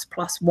 plus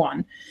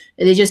one.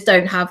 They just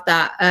don't have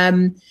that.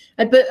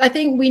 But I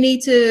think we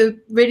need to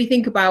really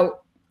think about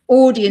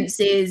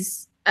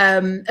audiences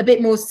a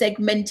bit more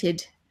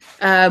segmented,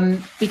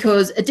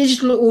 because a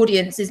digital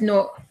audience is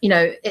not,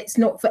 it's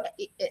not for,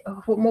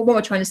 what am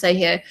I trying to say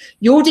here?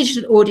 Your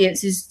digital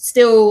audience is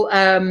still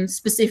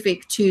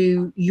specific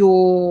to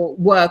your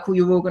work or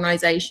your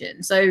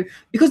organization. So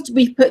because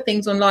we put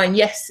things online,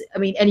 yes, I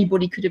mean,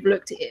 anybody could have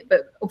looked at it,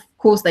 but of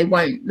course they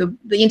won't.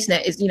 The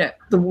internet is,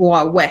 the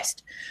Wild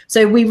West.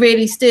 So we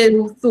really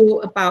still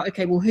thought about,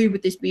 okay, well, who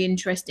would this be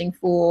interesting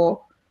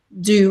for?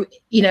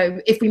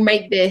 If we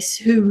make this,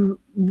 who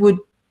would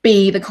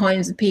be the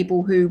kinds of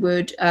people who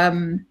would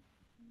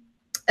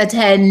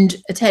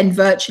attend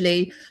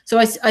virtually? So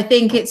I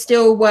think it's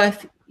still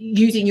worth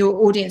using your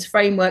audience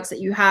frameworks that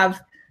you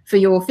have for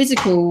your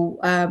physical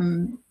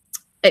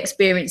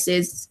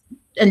experiences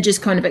and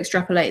just kind of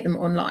extrapolate them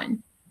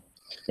online,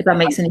 if that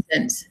makes any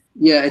sense.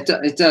 Yeah,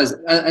 it does.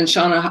 And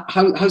Sharna,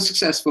 how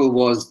successful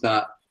was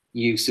that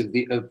use of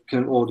the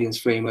kind of audience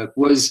framework?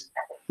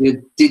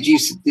 Did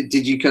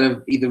you kind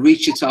of either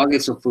reach your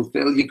targets or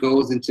fulfill your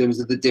goals in terms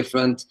of the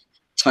different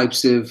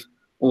types of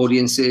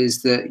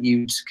audiences that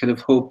you'd kind of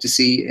hope to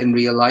see in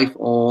real life,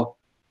 or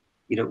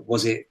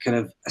was it kind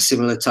of a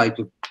similar type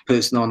of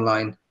person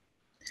online?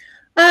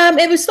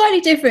 It was slightly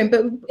different,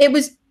 but it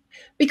was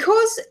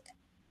because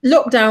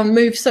lockdown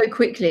moved so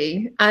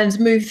quickly and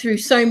moved through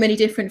so many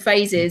different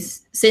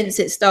phases since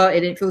it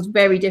started. It feels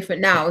very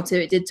different now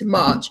to it did to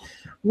March.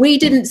 We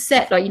didn't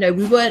set, like,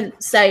 we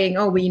weren't saying,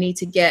 oh, we need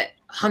to get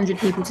 100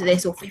 people to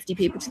this or 50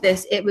 people to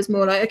this. It was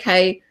more like,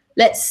 okay,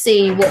 let's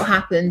see what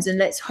happens and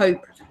let's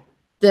hope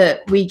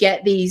that we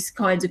get these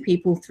kinds of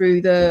people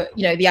through the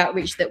the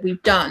outreach that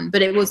we've done.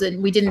 But it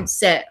wasn't, we didn't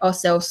set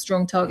ourselves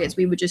strong targets.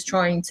 We were just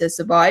trying to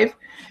survive.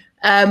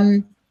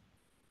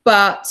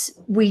 But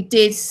we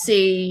did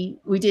see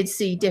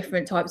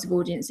different types of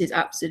audiences,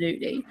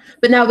 absolutely.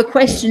 But now the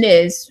question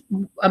is,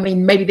 I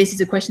mean, maybe this is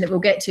a question that we'll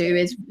get to,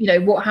 is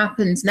what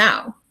happens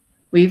now?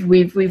 We've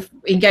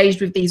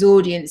engaged with these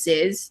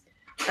audiences.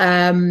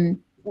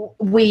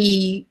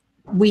 We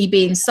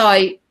being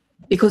site,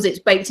 because it's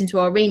baked into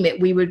our remit,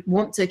 we would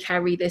want to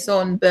carry this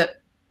on.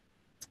 But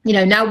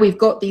now we've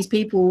got these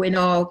people in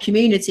our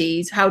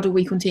communities. How do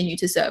we continue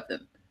to serve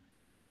them?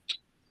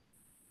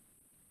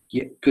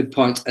 Yeah, good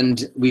point.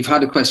 And we've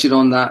had a question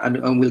on that,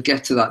 and we'll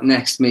get to that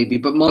next, maybe.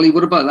 But Molly,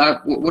 what about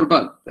that? What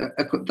about that?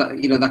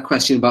 That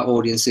question about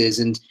audiences,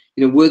 and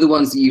were the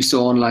ones that you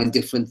saw online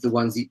different to the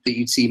ones that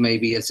you'd see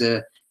maybe as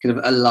a kind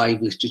of a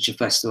live literature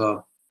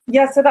festival?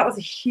 Yeah, so that was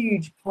a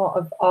huge part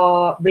of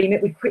our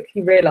remit. We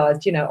quickly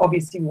realised,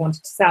 obviously we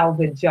wanted to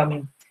salvage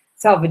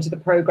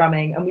the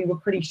programming, and we were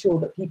pretty sure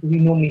that people who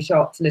normally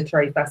show up to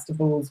literary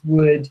festivals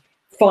would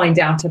find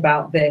out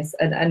about this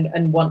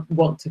and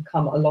want to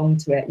come along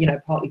to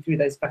it, partly through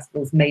those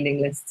festivals'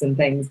 mailing lists and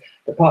things,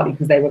 but partly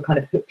because they were kind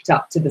of hooked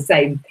up to the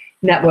same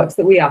networks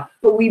that we are.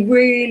 But we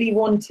really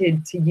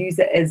wanted to use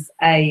it as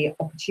a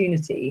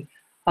opportunity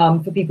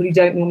for people who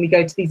don't normally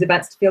go to these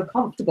events to feel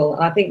comfortable.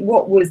 And I think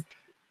what was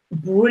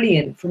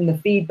brilliant from the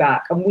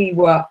feedback, and we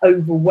were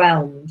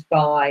overwhelmed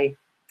by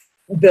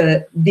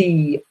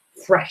the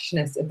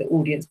freshness of the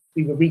audience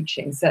we were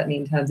reaching, certainly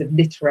in terms of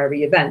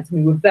literary events.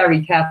 We were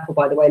very careful,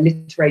 by the way.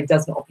 Literary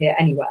does not appear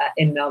anywhere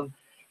in our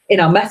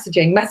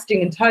messaging.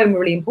 Messaging and tone were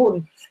really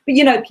important.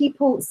 But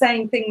people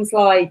saying things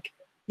like,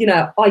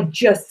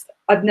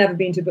 I've never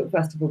been to a book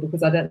festival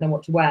because I don't know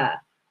what to wear,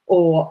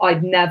 or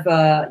I'd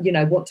never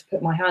want to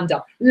put my hand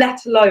up,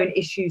 let alone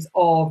issues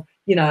of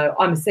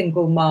I'm a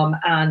single mum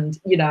and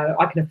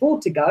I can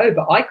afford to go,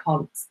 but I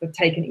can't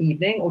take an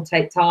evening or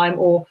take time,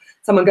 or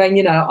someone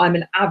going, I'm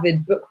an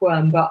avid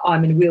bookworm, but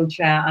I'm in a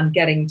wheelchair and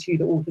getting to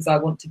the authors I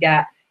want to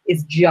get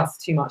is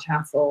just too much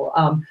hassle,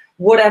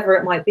 whatever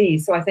it might be.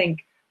 So I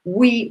think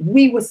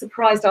we were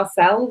surprised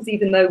ourselves,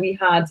 even though we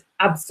had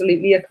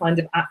absolutely a kind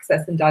of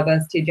access and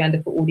diversity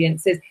agenda for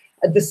audiences,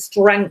 at the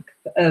strength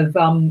of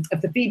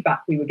the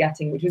feedback we were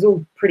getting, which was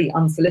all pretty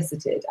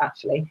unsolicited,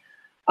 actually.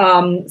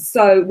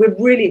 So we're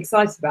really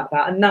excited about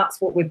that, and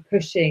that's what we're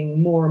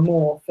pushing more and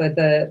more for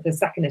the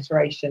second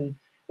iteration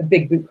of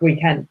Big Book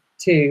Weekend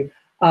too,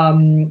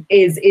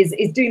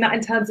 is doing that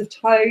in terms of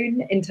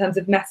tone, in terms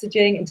of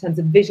messaging, in terms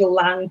of visual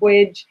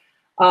language,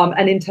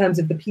 and in terms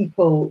of the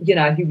people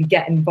who we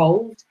get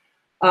involved.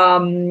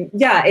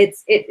 Yeah,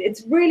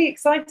 it's really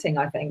exciting,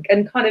 I think,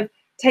 and kind of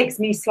takes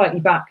me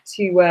slightly back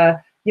to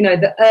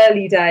the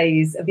early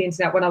days of the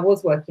internet when I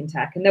was working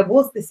tech, and there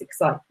was this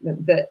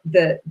excitement that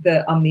the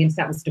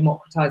internet was a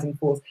democratizing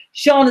force.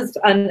 Sharna's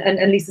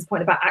and Lisa's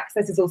point about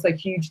access is also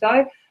huge,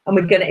 though, and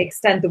we're going to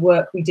extend the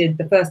work we did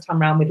the first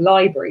time around with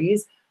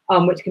libraries,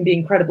 which can be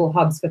incredible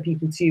hubs for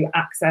people to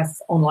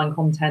access online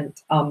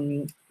content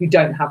who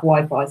don't have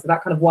Wi-Fi. So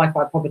that kind of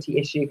Wi-Fi poverty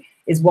issue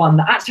is one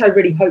that actually I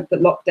really hope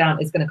that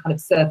lockdown is going to kind of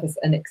surface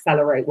and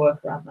accelerate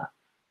work around that.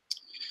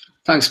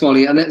 Thanks,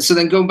 Molly. And so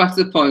then going back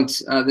to the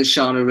point that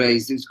Sharna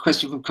raised, there's a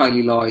question from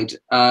Kylie Lloyd,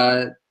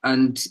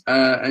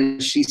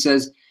 and she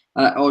says,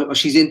 or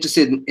she's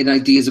interested in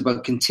ideas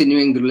about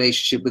continuing the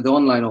relationship with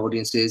online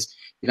audiences,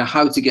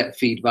 how to get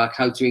feedback,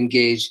 how to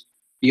engage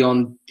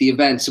beyond the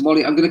event. So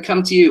Molly, I'm going to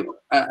come to you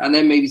and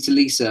then maybe to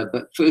Lisa,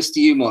 but first to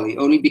you, Molly,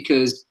 only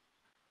because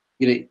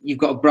you've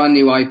got a brand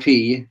new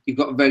IP, you've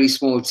got a very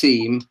small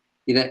team.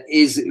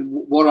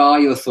 What are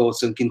your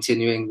thoughts on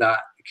continuing that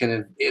kind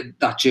of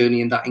that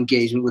journey and that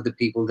engagement with the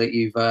people that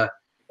you've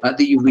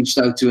reached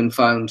out to and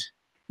found?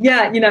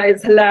 Yeah,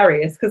 it's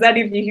hilarious because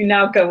any of you who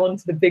now go on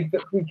to the Big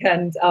Book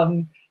Weekend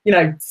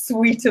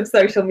suite of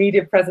social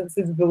media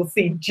presences will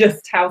see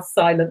just how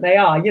silent they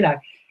are.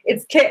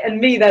 It's Kit and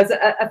me. There's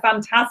a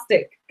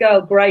fantastic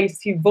girl,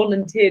 Grace, who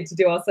volunteered to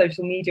do our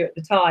social media at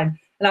the time,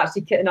 and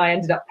actually Kit and I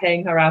ended up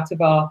paying her out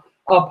of our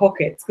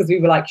pockets because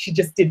we were like, she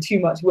just did too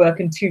much work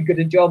and too good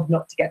a job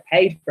not to get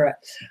paid for it.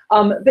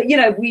 But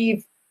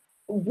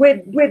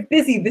we're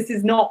busy. This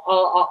is not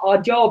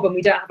our job, and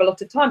we don't have a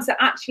lot of time. So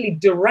actually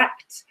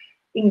direct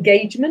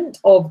engagement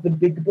of the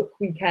Big Book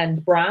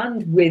Weekend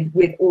brand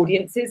with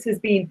audiences has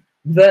been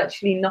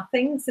virtually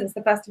nothing since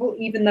the festival,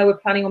 even though we're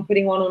planning on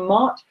putting one on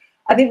March.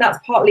 I think that's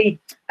partly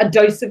a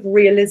dose of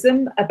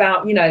realism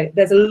about, you know,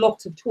 there's a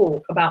lot of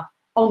talk about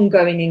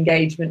ongoing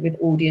engagement with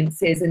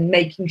audiences and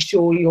making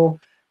sure you're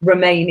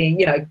remaining,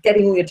 you know,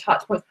 getting all your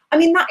touch points. I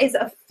mean, that is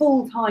a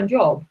full-time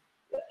job,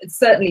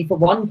 certainly for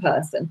one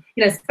person,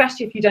 you know,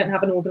 especially if you don't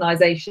have an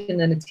organization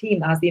and a team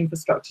that has the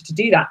infrastructure to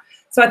do that.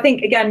 So I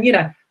think, again, you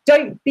know,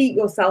 don't beat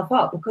yourself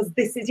up, because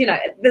this is, you know,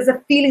 there's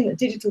a feeling that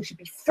digital should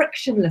be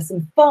frictionless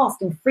and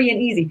fast and free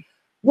and easy.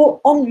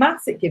 Well, en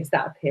masse it gives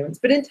that appearance,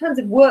 but in terms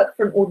of work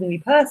for an ordinary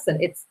person,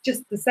 it's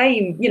just the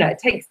same. You know, it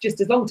takes just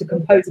as long to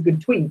compose a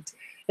good tweet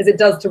as it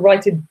does to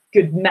write a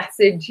good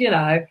message, you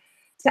know,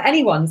 to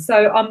anyone.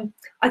 So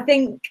I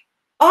think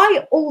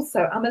I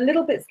also am a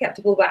little bit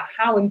skeptical about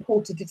how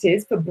important it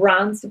is for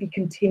brands to be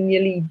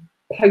continually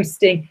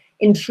posting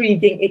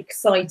intriguing,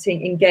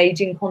 exciting,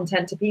 engaging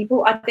content to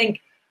people. I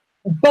think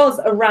buzz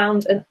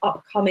around an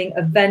upcoming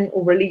event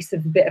or release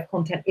of a bit of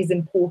content is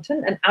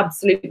important, and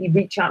absolutely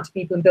reach out to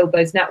people and build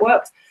those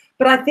networks.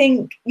 But I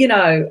think, you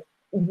know,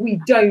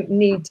 we don't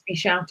need to be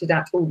shouted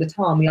at all the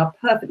time. We are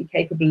perfectly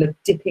capable of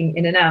dipping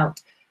in and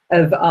out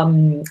of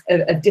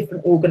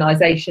different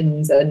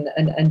organizations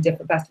and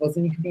different festivals,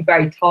 and you can be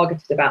very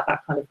targeted about that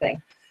kind of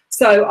thing.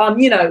 So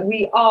you know,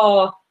 we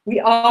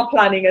are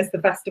planning, as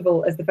the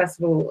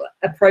festival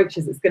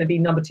approaches, it's going to be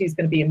number 2 is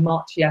going to be in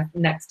March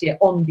next year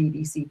on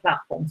BBC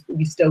platforms. But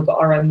we've still got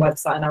our own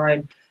website and our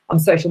own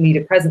social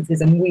media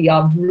presences, and we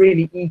are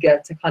really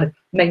eager to kind of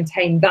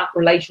maintain that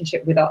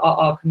relationship with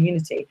our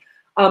community.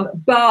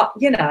 But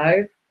you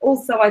know,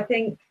 also I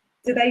think,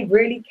 do they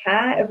really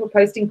care if we're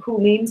posting cool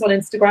memes on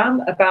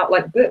Instagram about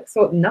like books?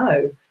 Or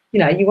no, you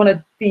know, you want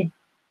to be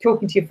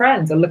talking to your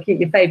friends or looking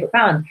at your favorite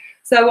band.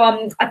 So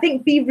I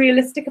think be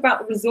realistic about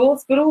the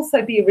resource, but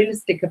also be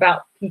realistic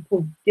about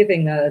people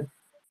giving a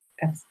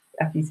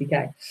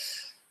FUCK.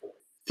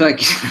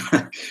 Thank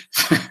you.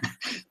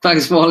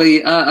 Thanks,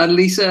 Molly. And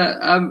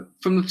Lisa,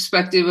 from the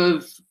perspective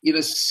of, you know,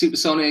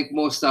 Supersonic,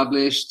 more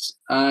established,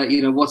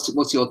 you know,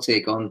 what's your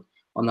take on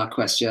that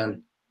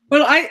question?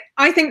 Well,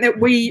 I think that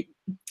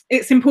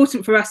it's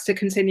important for us to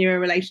continue a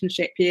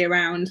relationship year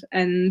round,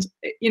 and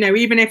you know,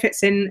 even if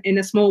it's in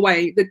a small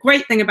way. The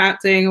great thing about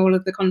doing all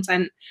of the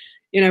content,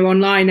 you know,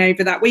 online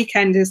over that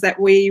weekend is that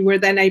we were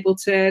then able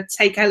to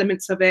take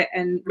elements of it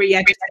and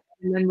re-edit it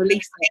and then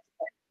release it.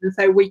 And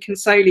so we can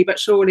slowly but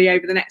surely,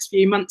 over the next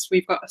few months,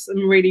 we've got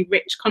some really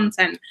rich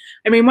content.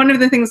 I mean, one of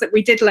the things that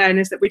we did learn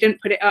is that we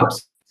didn't put it up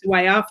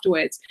away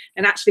afterwards,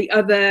 and actually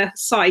other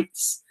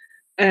sites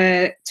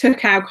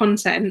took our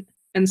content.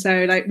 And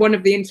so, like, one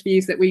of the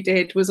interviews that we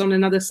did was on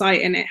another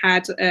site, and it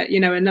had, you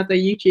know, another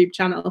YouTube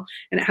channel,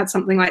 and it had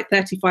something like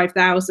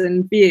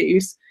 35,000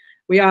 views.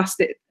 We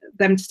asked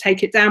them to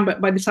take it down,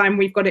 but by the time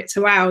we've got it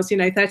to ours, you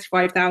know,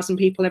 35,000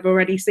 people have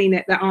already seen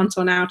it that aren't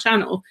on our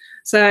channel.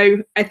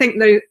 So I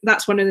think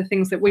that's one of the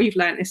things that we've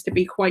learned, is to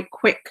be quite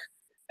quick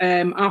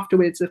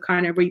afterwards of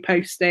kind of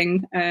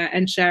reposting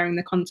and sharing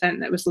the content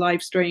that was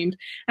live streamed.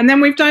 And then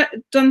we've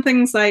done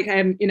things like,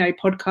 you know,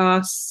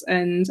 podcasts,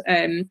 and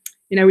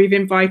you know, we've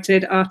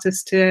invited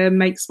artists to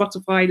make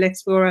Spotify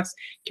lists for us,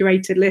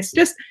 curated lists,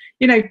 just,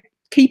 you know,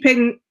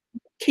 keeping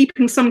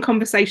some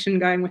conversation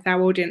going with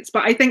our audience.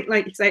 But I think,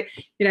 like you say,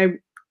 you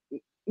know,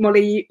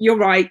 Molly, you're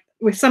right.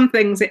 With some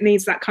things, it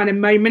needs that kind of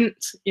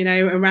moment, you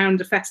know, around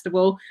a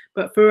festival.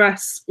 But for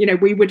us, you know,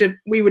 we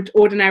would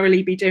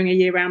ordinarily be doing a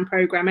year-round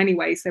program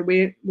anyway. So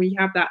we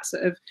have that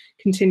sort of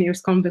continuous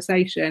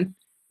conversation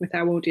with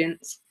our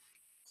audience.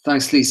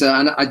 Thanks, Lisa.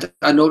 And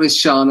I noticed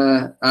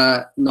Sharna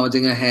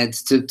nodding her head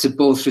to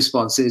both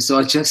responses. So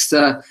I just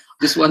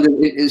wondered,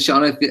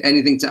 Sharna, if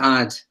anything to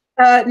add?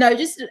 No,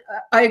 just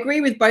I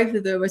agree with both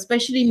of them,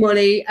 especially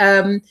Molly.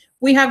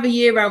 We have a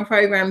year-round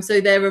program, so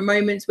there are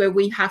moments where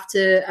we have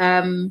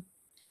to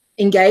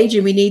engage,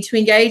 and we need to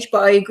engage.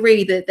 But I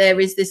agree that there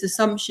is this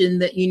assumption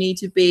that you need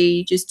to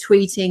be just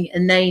tweeting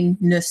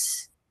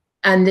inaneness,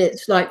 and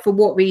it's like, for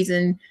what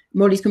reason?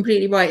 Molly's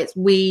completely right.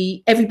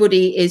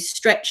 Everybody is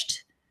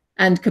stretched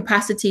and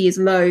capacity is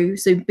low,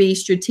 so be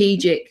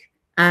strategic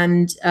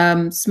and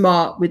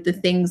smart with the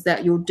things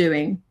that you're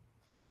doing.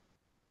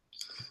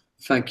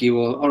 Thank you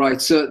all. All right,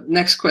 so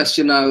next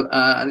question now,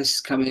 and this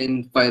is coming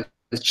in by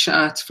the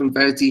chat from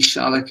Verity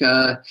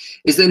Shalika.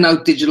 Is there now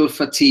digital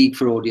fatigue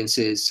for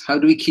audiences? How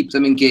do we keep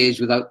them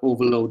engaged without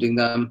overloading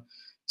them,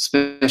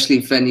 especially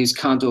if venues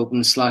can't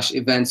open /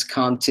 events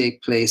can't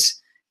take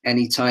place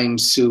anytime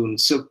soon?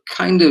 So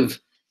kind of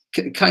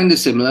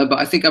similar, but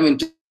I think I'm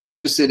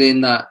interested in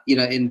that, you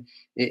know,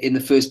 in the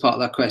first part of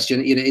that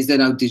question, you know, is there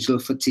now digital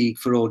fatigue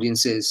for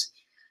audiences?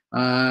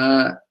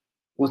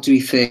 What do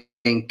we think?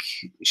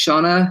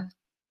 Sharna,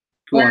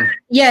 go on.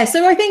 Yeah,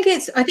 so I think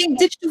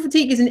digital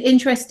fatigue is an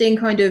interesting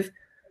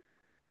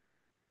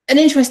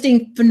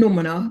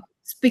phenomena,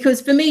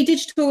 because for me,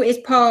 digital is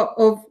part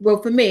of,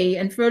 well, for me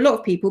and for a lot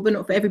of people, but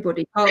not for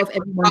everybody, part of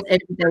everyone's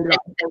everyday life.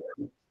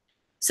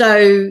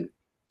 So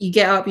you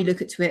get up, you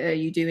look at Twitter,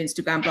 you do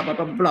Instagram, blah, blah,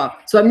 blah, blah, blah.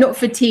 So I'm not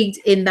fatigued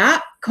in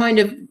that kind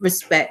of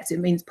respect. It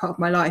means part of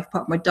my life,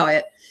 part of my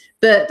diet.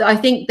 But I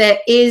think there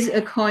is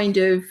a kind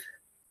of,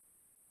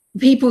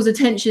 people's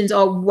attentions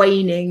are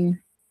waning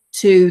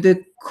to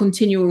the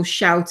continual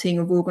shouting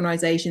of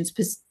organizations,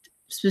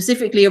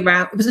 specifically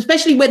around,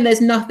 especially when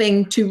there's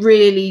nothing to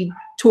really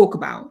talk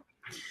about.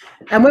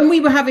 And when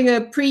we were having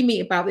a pre-meet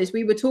about this,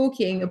 we were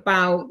talking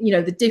about, you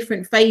know, the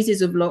different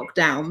phases of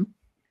lockdown.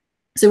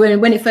 So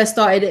when it first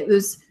started, it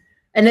was,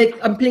 and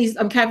I'm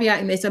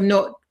caveating this, I'm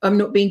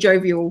not being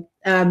jovial,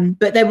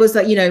 but there was,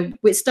 like, you know,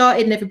 it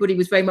started and everybody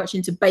was very much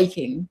into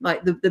baking,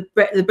 like the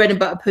bread and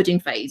butter pudding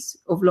phase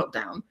of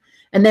lockdown.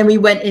 And then we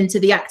went into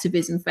the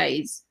activism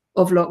phase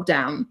of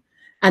lockdown.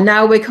 And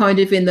now we're kind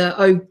of in the,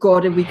 oh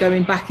God, are we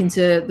going back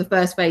into the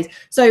first phase?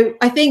 So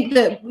I think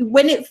that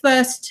when we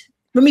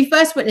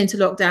first went into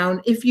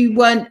lockdown, if you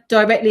weren't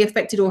directly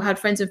affected or had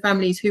friends and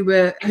families who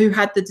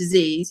had the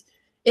disease,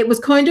 it was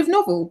kind of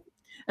novel.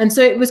 And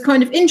so it was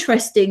kind of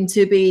interesting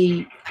to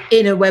be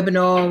in a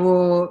webinar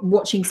or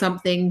watching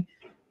something.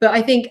 But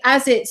I think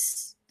as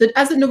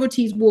the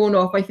novelty's worn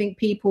off, I think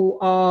people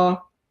are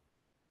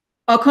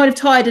kind of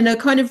tired and are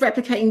kind of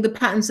replicating the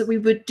patterns that we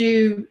would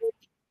do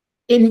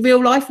in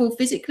real life or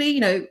physically.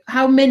 You know,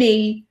 how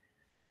many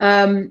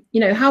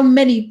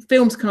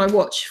films can I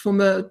watch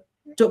from a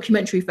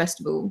documentary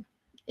festival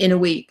in a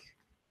week?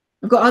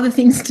 I've got other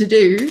things to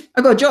do.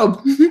 I've got a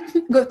job.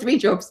 I've got 3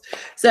 jobs.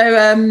 So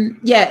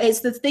yeah,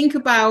 it's the think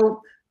about,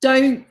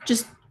 don't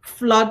just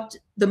flood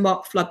the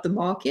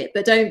market,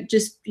 but don't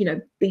just, you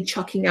know, be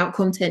chucking out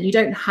content. You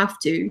don't have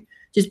to.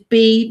 Just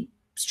be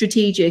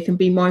strategic and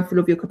be mindful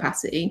of your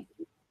capacity.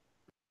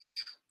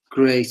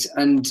 Great.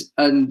 And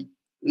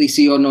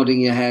Lisa, you're nodding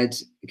your head.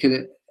 Can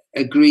it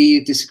agree,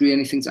 disagree,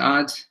 anything to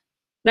add?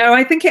 No,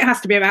 I think it has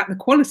to be about the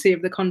quality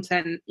of the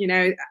content. You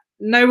know,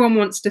 no one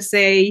wants to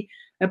see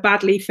a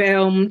badly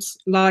filmed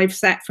live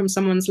set from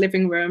someone's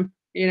living room.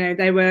 You know,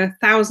 there were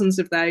thousands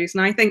of those.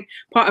 And I think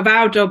part of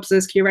our jobs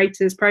as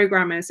curators,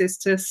 programmers, is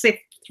to sift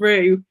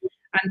through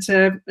and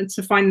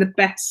to find the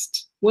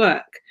best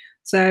work.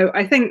 So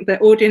I think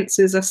that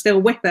audiences are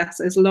still with us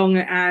as long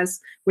as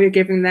we're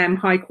giving them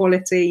high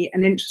quality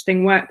and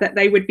interesting work that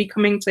they would be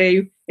coming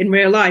to in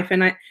real life.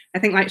 And I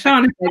think, like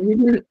Sharna said,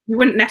 you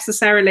wouldn't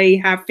necessarily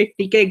have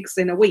 50 gigs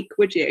in a week,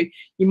 would you?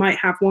 You might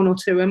have 1 or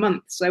 2 a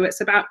month. So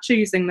it's about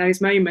choosing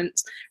those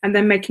moments and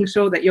then making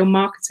sure that you're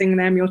marketing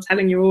them, you're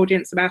telling your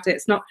audience about it.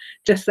 It's not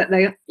just that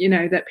they, you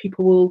know, that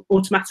people will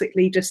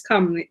automatically just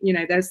come. You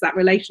know, there's that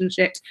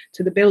relationship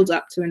to the build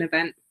up to an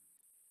event.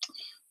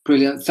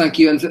 Brilliant. Thank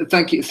you. And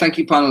thank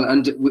you, panel.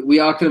 And we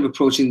are kind of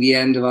approaching the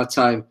end of our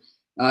time.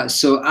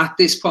 So at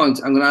this point,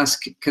 I'm going to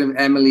ask kind of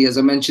Emily, as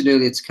I mentioned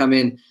earlier, to come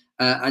in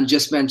and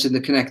just mention the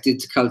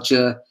Connected to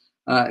Culture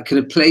kind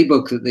of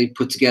playbook that they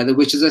put together,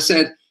 which, as I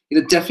said,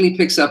 you know, definitely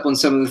picks up on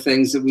some of the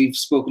things that we've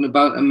spoken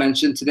about and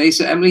mentioned today.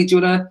 So Emily, do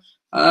you want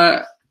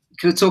to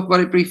kind of talk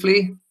about it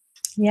briefly?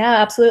 Yeah,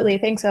 absolutely.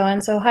 Thanks,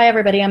 Owen. So hi,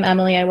 everybody. I'm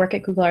Emily. I work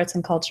at Google Arts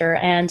and Culture,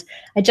 and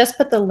I just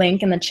put the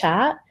link in the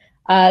chat.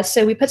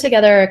 So we put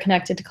together a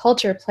Connected to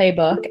Culture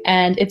playbook,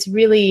 and it's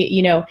really,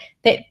 you know,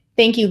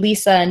 thank you,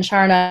 Lisa and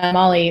Sharna and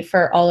Molly,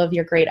 for all of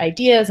your great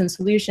ideas and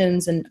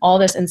solutions and all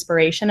this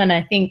inspiration. And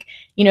I think,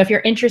 you know, if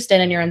you're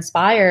interested and you're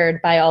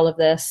inspired by all of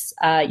this,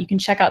 you can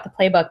check out the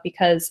playbook,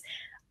 because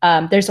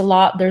there's a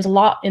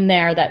lot in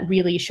there that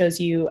really shows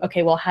you,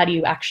 okay, well, how do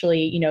you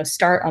actually, you know,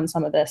 start on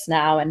some of this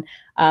now? And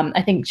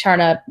I think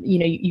Sharna, you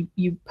know,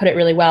 you put it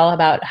really well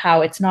about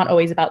how it's not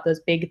always about those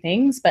big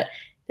things, but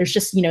there's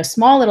just, you know,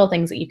 small little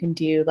things that you can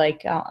do,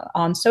 like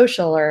on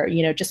social, or,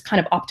 you know, just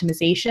kind of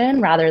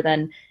optimization rather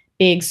than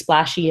big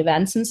splashy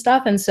events and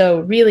stuff. And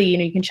so really, you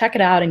know, you can check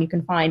it out and you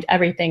can find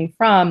everything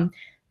from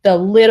the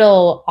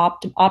little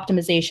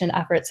optimization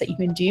efforts that you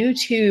can do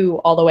to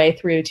all the way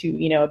through to,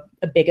 you know,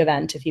 a big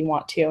event if you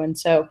want to. And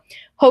so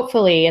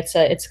hopefully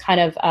it's kind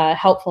of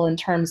helpful in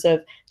terms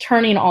of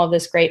turning all of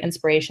this great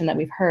inspiration that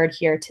we've heard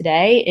here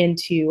today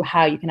into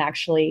how you can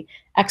actually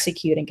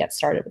execute and get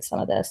started with some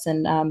of this.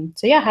 And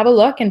so yeah, have a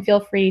look and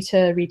feel free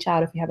to reach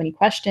out if you have any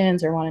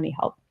questions or want any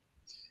help.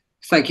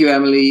 Thank you,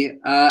 Emily.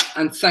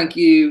 And thank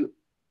you,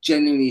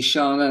 genuinely,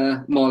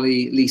 Sharna,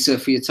 Molly, Lisa,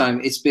 for your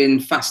time. It's been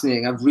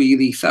fascinating. I've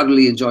really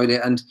thoroughly enjoyed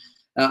it. And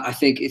I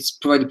think it's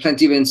provided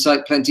plenty of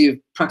insight, plenty of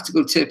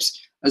practical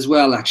tips as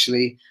well,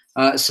 actually.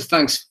 So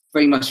thanks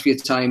very much for your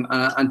time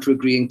and for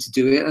agreeing to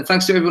do it. And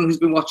thanks to everyone who's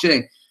been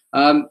watching.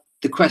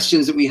 The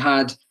questions that we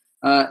had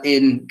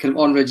in kind of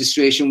on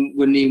registration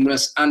were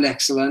numerous and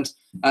excellent.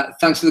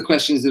 Thanks for the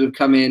questions that have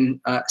come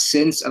in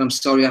since. And I'm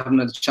sorry I haven't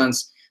had a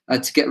chance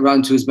to get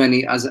around to as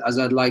many as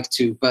I'd like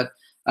to. But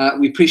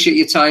we appreciate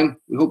your time.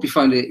 We hope you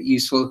found it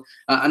useful.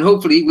 And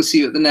hopefully we'll see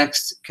you at the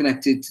next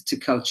Connected to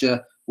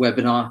Culture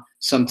webinar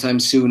sometime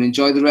soon.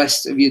 Enjoy the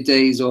rest of your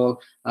days all,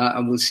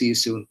 and we'll see you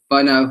soon.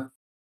 Bye now.